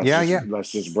 Let's Yeah. just Yeah.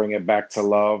 let's just bring it back to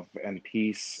love and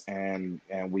peace, and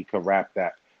we could wrap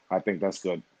that. I think that's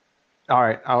good. All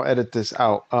right. I'll edit this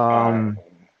out. All right.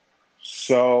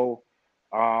 So,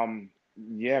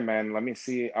 yeah, man, let me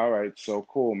see. All right, so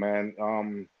cool, man.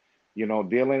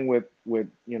 Dealing with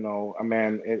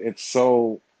man, it's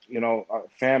so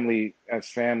family as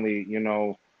family.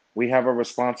 We have a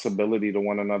responsibility to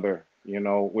one another.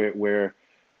 We're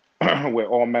we're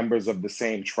all members of the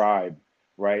same tribe,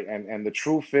 right? And the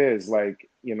truth is, like,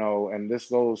 and this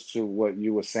goes to what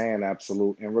you were saying,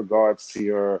 Absolute, in regards to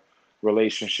your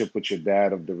relationship with your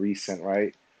dad of the recent,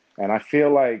 right? And I feel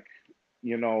like,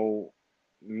 you know,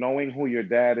 knowing who your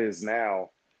dad is now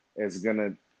is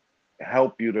gonna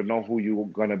help you to know who you're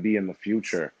gonna be in the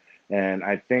future. And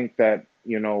I think that,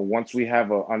 once we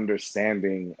have an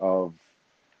understanding of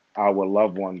our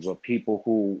loved ones or people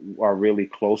who are really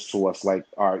close to us, like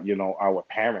our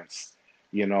parents,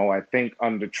 I think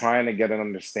under trying to get an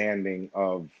understanding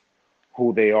of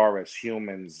who they are as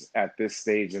humans at this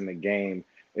stage in the game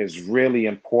is really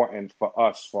important for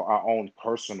us for our own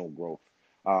personal growth.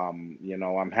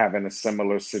 I'm having a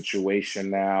similar situation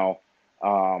now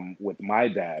with my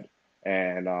dad.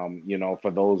 And,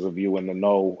 for those of you in the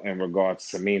know in regards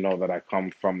to me, know that I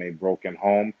come from a broken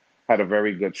home, had a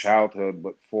very good childhood,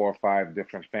 but 4 or 5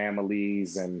 different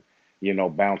families and,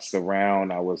 bounced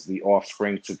around. I was the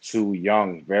offspring to two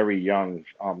young, very young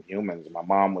humans. My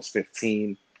mom was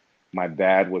 15, my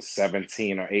dad was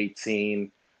 17 or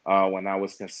 18 when I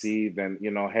was conceived. And,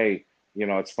 hey,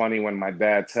 it's funny when my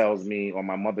dad tells me or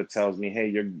my mother tells me, hey,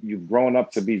 you've grown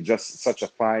up to be just such a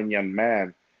fine young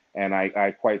man. And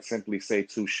I quite simply say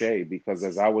touche, because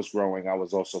as I was growing, I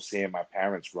was also seeing my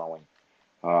parents growing,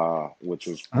 which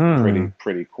was pretty, Mm,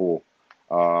 pretty cool.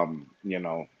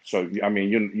 So I mean,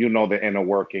 you know the inner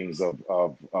workings of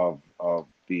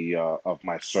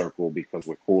my circle because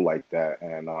we're cool like that.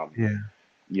 And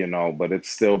yeah. but it's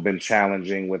still been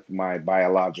challenging with my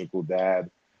biological dad.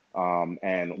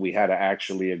 And we had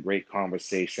actually a great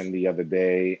conversation the other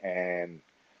day, and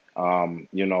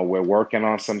we're working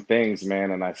on some things,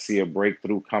 man, and I see a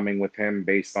breakthrough coming with him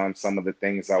based on some of the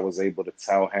things I was able to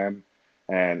tell him,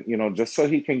 and just so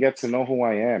he can get to know who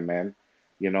I am, man.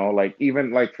 Like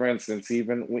even like for instance,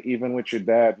 even with your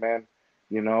dad, man.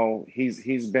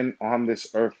 He's been on this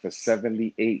earth for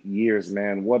 78 years,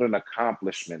 man. What an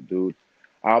accomplishment, dude.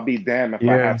 I'll be damned if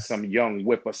I Yeah. have some young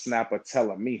whippersnapper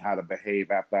telling me how to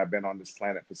behave after I've been on this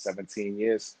planet for 17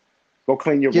 years. Go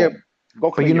clean your Yeah. room.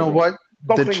 Go But clean you your know room. what?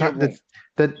 Go The clean your chi- room.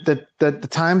 the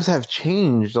times have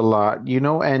changed a lot,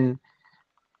 and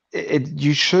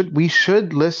we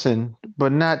should listen,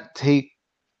 but not take.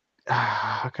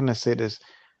 How can I say this?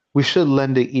 We should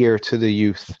lend an ear to the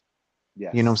youth.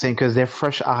 You know what I'm Yes. saying? Because they're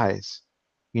fresh eyes.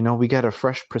 We got a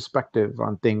fresh perspective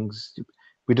on things.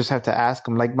 We just have to ask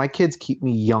them. Like my kids keep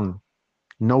me young,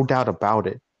 no doubt about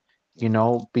it.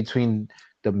 Between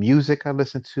the music I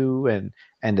listen to, and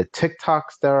the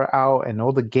TikToks that are out, and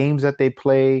all the games that they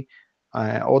play,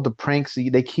 all the pranks.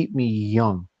 They keep me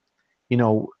young.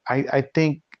 I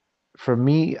think for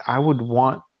me, I would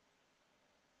love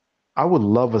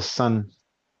a son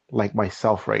like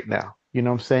myself right now. You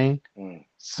know what I'm saying? Mm.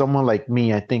 Someone like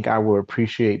me, I think I would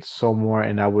appreciate so more,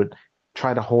 and I would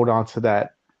try to hold on to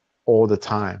that all the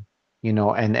time. And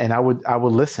I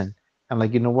would listen, and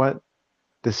like, you know what,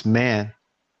 this man,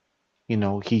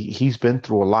 he's been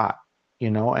through a lot,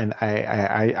 and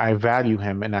I value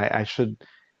him, and I should.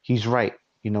 He's right,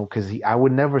 because I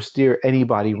would never steer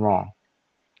anybody wrong.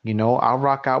 I'll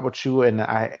rock out with you, and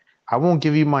I won't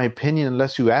give you my opinion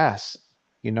unless you ask.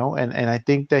 And I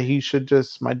think that he should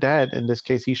just, my dad in this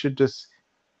case, he should just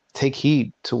take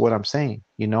heed to what I'm saying.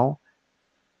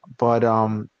 But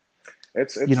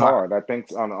It's I, hard. I think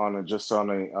just on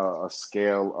a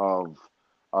scale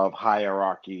of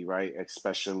hierarchy, right?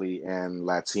 Especially in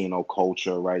Latino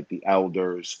culture, right? The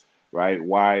elders, right?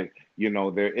 Why,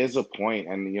 there is a point,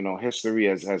 and history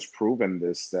has proven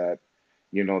this, that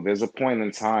there's a point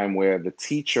in time where the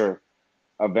teacher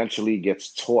eventually gets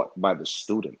taught by the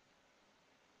student,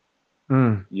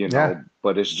 yeah,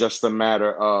 but it's just a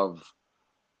matter of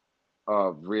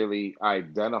really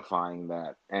identifying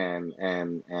that and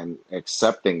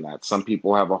accepting that. Some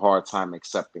people have a hard time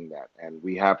accepting that, and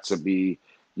we have to be,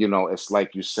 it's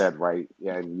like you said, right?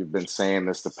 Yeah, and you've been saying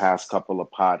this the past couple of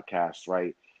podcasts,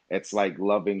 right? It's like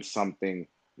loving something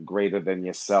greater than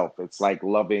yourself. It's like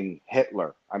loving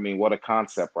Hitler. I mean, what a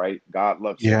concept, right? God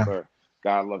loves yeah, Hitler,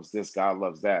 God loves this, God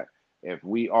loves that. If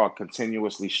we are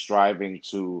continuously striving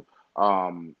to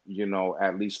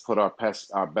at least put our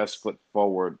best foot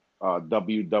forward,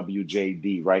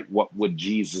 WWJD, right? What would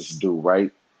Jesus do,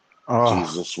 right? oh,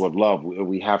 Jesus would love.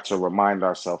 We have to remind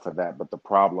ourselves of that. But the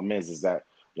problem is that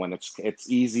when it's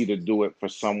easy to do it for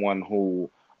someone who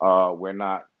we're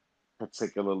not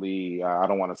particularly, I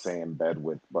don't want to say in bed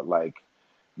with, but like,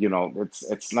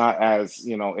 it's not as,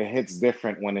 it hits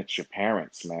different when it's your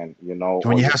parents, man, when or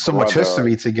you your have so much brother.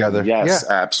 history together, yeah. Yes,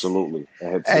 absolutely,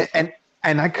 it hits and different. and,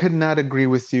 and I could not agree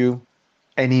with you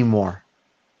anymore.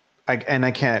 And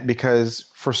I can't, because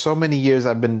for so many years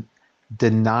I've been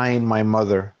denying my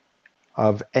mother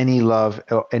of any love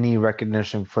or any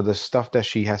recognition for the stuff that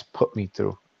she has put me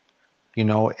through.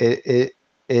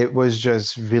 It was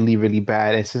just really, really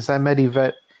bad. And since I met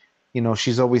Yvette,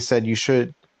 she's always said you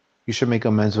should make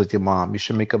amends with your mom. You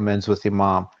should make amends with your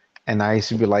mom. And I used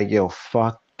to be like, yo,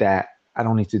 fuck that. I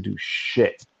don't need to do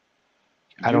shit.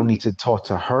 I don't need You to talk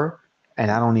to her,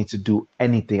 and I don't need to do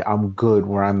anything. I'm good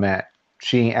where I'm at.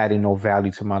 She ain't adding no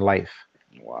value to my life.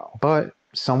 Wow. But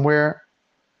somewhere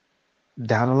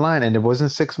down the line, and it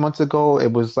wasn't 6 months ago,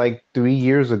 it was like 3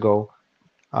 years ago,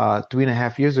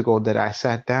 3.5 years ago, that I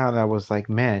sat down and I was like,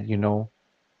 man,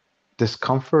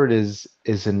 discomfort is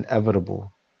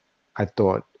inevitable. I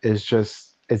thought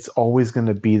it's always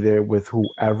gonna be there with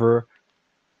whoever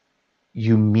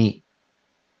you meet.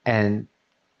 And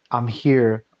I'm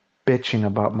here bitching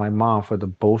about my mom for the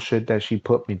bullshit that she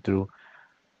put me through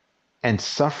and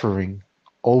suffering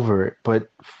over it.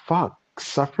 But fuck,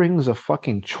 suffering is a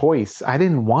fucking choice. I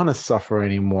didn't want to suffer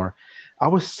anymore. I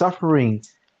was suffering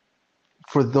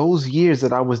for those years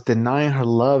that I was denying her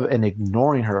love and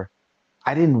ignoring her.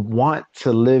 I didn't want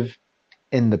to live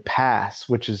in the past,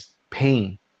 which is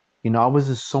pain. I was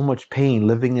in so much pain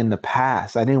living in the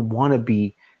past. I didn't want to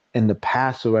be in the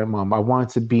past with my mom. I wanted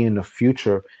to be in the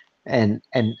future. And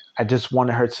I just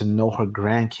wanted her to know her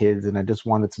grandkids, and I just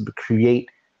wanted to create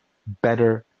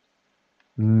better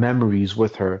memories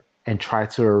with her and try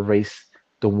to erase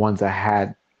the ones I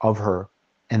had of her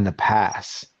in the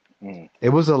past. Mm. It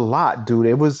was a lot, dude.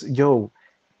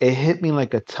 It hit me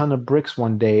like a ton of bricks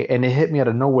one day, and it hit me out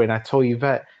of nowhere. And I told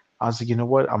Yvette, I was like, you know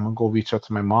what? I'm gonna go reach out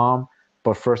to my mom,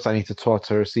 but first I need to talk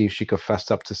to her, see if she could fess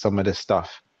up to some of this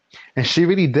stuff. And she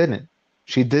really didn't.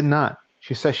 She did not.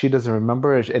 She said she doesn't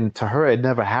remember it, and to her, it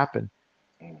never happened.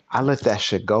 Mm. I let that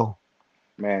shit go.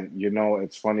 Man,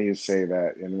 it's funny you say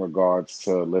that in regards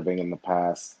to living in the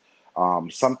past.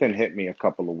 Something hit me a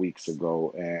couple of weeks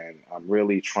ago, and I'm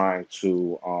really trying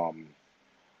to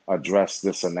address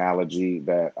this analogy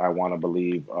that I want to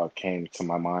believe came to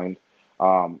my mind.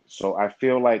 So I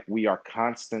feel like we are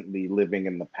constantly living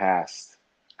in the past,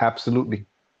 Absolutely.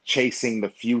 chasing the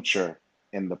future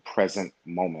in the present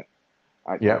moment.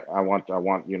 Yep.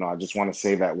 I just want to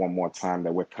say that one more time,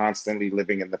 that we're constantly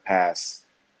living in the past,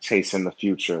 chasing the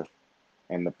future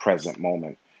in the present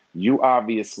moment. You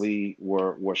obviously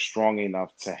were strong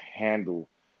enough to handle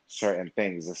certain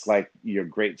things. It's like your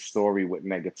great story with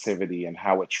negativity and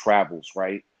how it travels,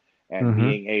 right? And Mm-hmm.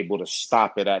 being able to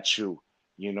stop it at you.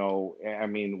 You know, I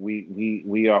mean,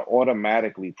 we are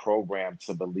automatically programmed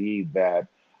to believe that,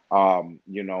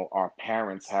 you know, our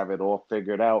parents have it all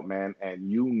figured out, man. And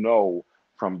you know,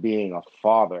 from being a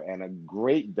father and a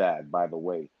great dad, by the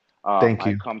way, Thank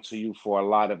I you. come to you for a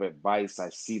lot of advice.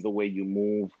 I see the way you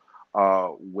move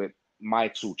with my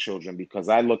two children because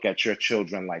I look at your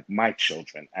children like my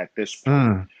children at this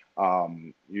point.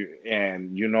 Mm.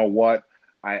 And you know what?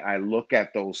 I look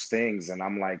at those things and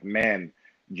I'm like, man,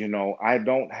 you know, I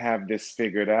don't have this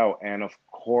figured out. And of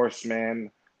course,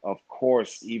 man, of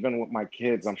course, even with my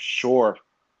kids, I'm sure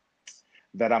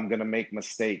that I'm going to make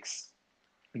mistakes.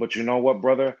 But you know what,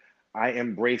 brother? I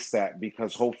embrace that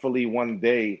because hopefully one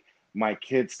day my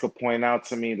kids could point out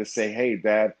to me to say, hey,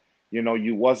 dad, you know,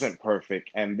 you wasn't perfect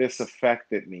and this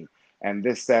affected me and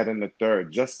this, that, and the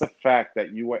third. Just the fact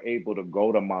that you were able to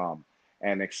go to mom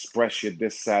and express your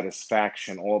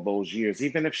dissatisfaction all those years,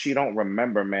 even if she don't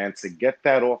remember, man, to get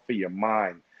that off of your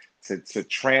mind, to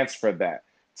transfer that,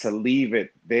 to leave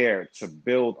it there, to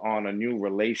build on a new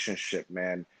relationship,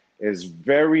 man, is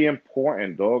very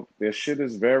important, dog. This shit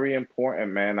is very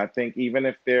important, man. I think even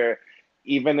if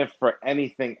for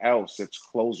anything else, it's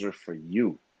closure for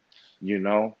you, you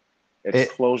know? It's It,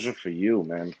 closure for you,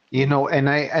 man.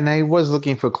 and I was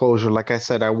looking for closure. Like I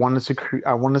said, I wanted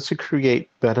to create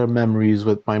better memories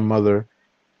with my mother.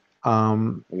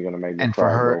 Um, You're gonna make me and for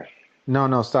cry, bro. her, no,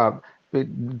 no, stop.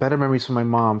 Better memories for my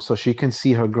mom, so she can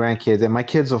see her grandkids. And my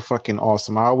kids are fucking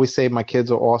awesome. I always say my kids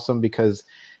are awesome because,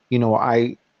 you know,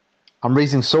 I'm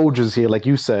raising soldiers here, like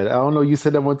you said. I don't know. You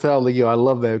said that one time, like yo, I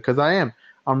love that because I am.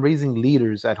 I'm raising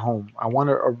leaders at home. I want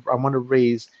to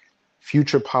raise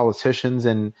future politicians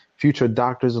and future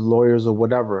doctors and lawyers or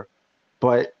whatever.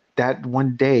 But that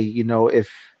one day, you know,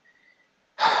 if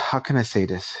how can I say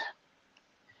this?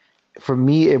 For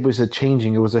me, it was a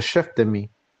changing. It was a shift in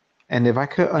me. And if I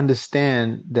could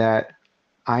understand that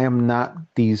I am not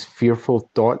these fearful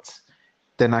thoughts,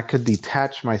 then I could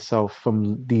detach myself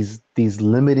from these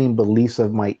limiting beliefs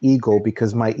of my ego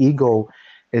because my ego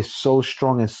is so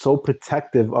strong and so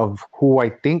protective of who I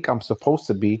think I'm supposed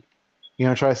to be. You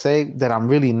know, try to say that I'm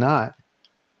really not.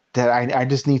 That I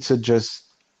just need to just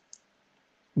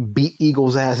beat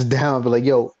ego's ass down, but like,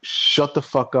 yo, shut the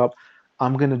fuck up.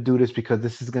 I'm gonna do this because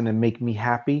this is gonna make me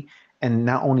happy, and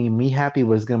not only me happy,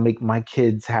 but it's gonna make my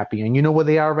kids happy. And you know where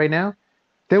they are right now?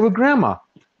 They're with grandma,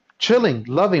 chilling,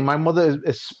 loving. My mother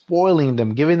is spoiling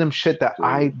them, giving them shit that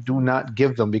I Dude, do not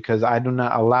give them because I do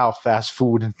not allow fast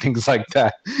food and things like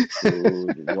that.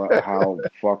 dude, what how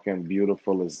fucking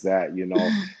beautiful is that, you know?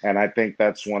 And I think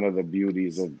that's one of the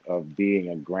beauties of being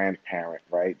a grandparent,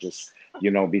 right? Just,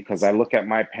 you know, because I look at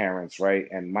my parents, right?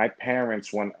 And my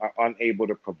parents, when are unable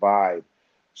to provide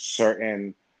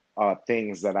certain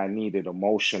things that I needed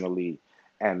emotionally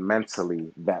and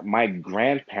mentally, that my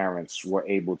grandparents were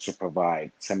able to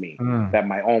provide to me, Mm. that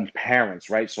my own parents,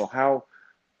 right? So how,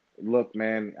 look,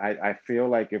 man, I feel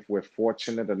like if we're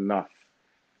fortunate enough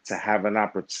to have an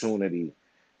opportunity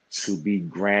to be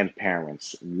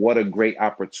grandparents. What a great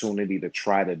opportunity to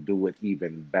try to do it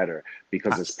even better.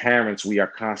 Because as parents, we are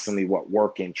constantly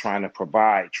working, trying to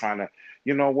provide, trying to,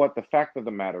 you know what? The fact of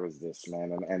the matter is this,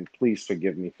 man, and please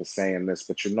forgive me for saying this,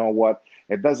 but you know what?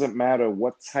 It doesn't matter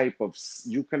what type of,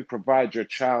 you can provide your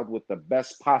child with the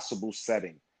best possible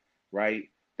setting, right?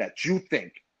 That you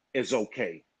think is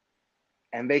okay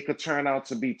and they could turn out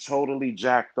to be totally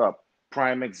jacked up.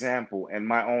 Prime example in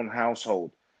my own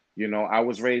household. You know, I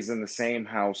was raised in the same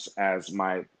house as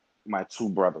my two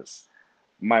brothers.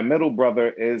 My middle brother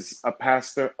is a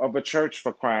pastor of a church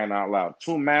for crying out loud.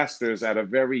 Two masters at a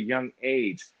very young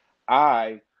age.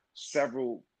 I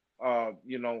several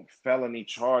you know, felony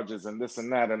charges and this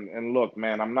and that. And look,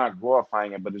 man, I'm not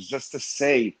glorifying it, but it's just to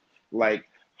say like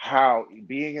how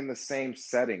being in the same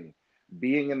setting,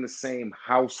 being in the same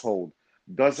household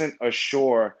doesn't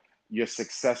assure your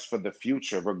success for the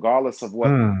future, regardless of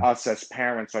what Mm. us as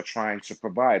parents are trying to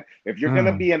provide. If you're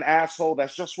gonna Mm. be an asshole,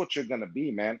 that's just what you're gonna be,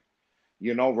 man,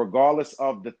 you know, regardless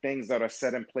of the things that are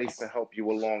set in place to help you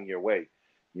along your way,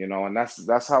 you know, and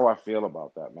that's how I feel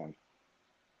about that, man.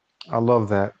 I love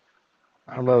that.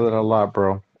 I love it a lot,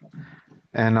 bro.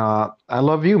 And I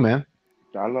love you, man.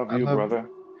 I love I you, love, brother.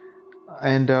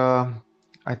 and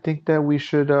I think that we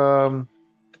should end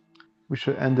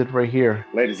it right here.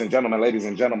 Ladies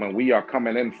and gentlemen, we are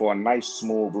coming in for a nice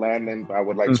smooth landing. I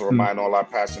would like to remind all our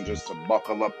passengers to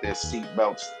buckle up their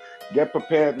seatbelts. Get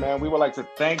prepared, man. We would like to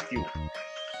thank you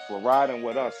for riding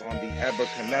with us on the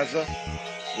Ebenezer.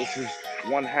 This is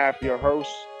one half your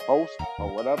host, or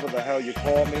whatever the hell you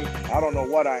call me. I don't know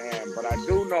what I am, but I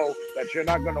do know that you're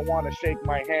not going to want to shake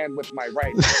my hand with my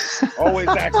right.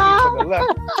 Always ask me for the left.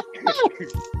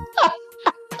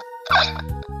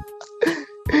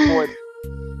 boy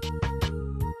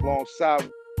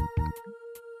alongside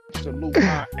Salute.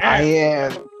 I I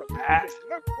am. am.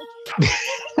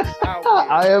 Out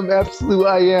I here. am absolute.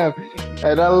 I am,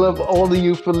 and I love all of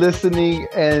you for listening.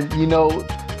 And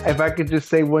if I could just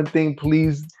say one thing,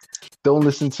 please don't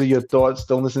listen to your thoughts.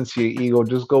 Don't listen to your ego.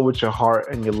 Just go with your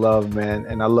heart and your love, man.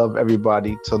 And I love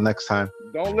everybody. Till next time.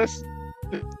 Don't listen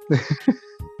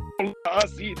to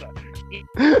us either. We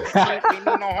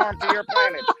mean no harm to your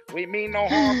planet. We mean no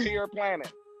harm to your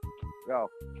planet. Yo,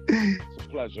 it's a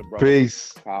pleasure, brother.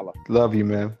 Peace. Holla. Love you,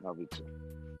 man. Love you too.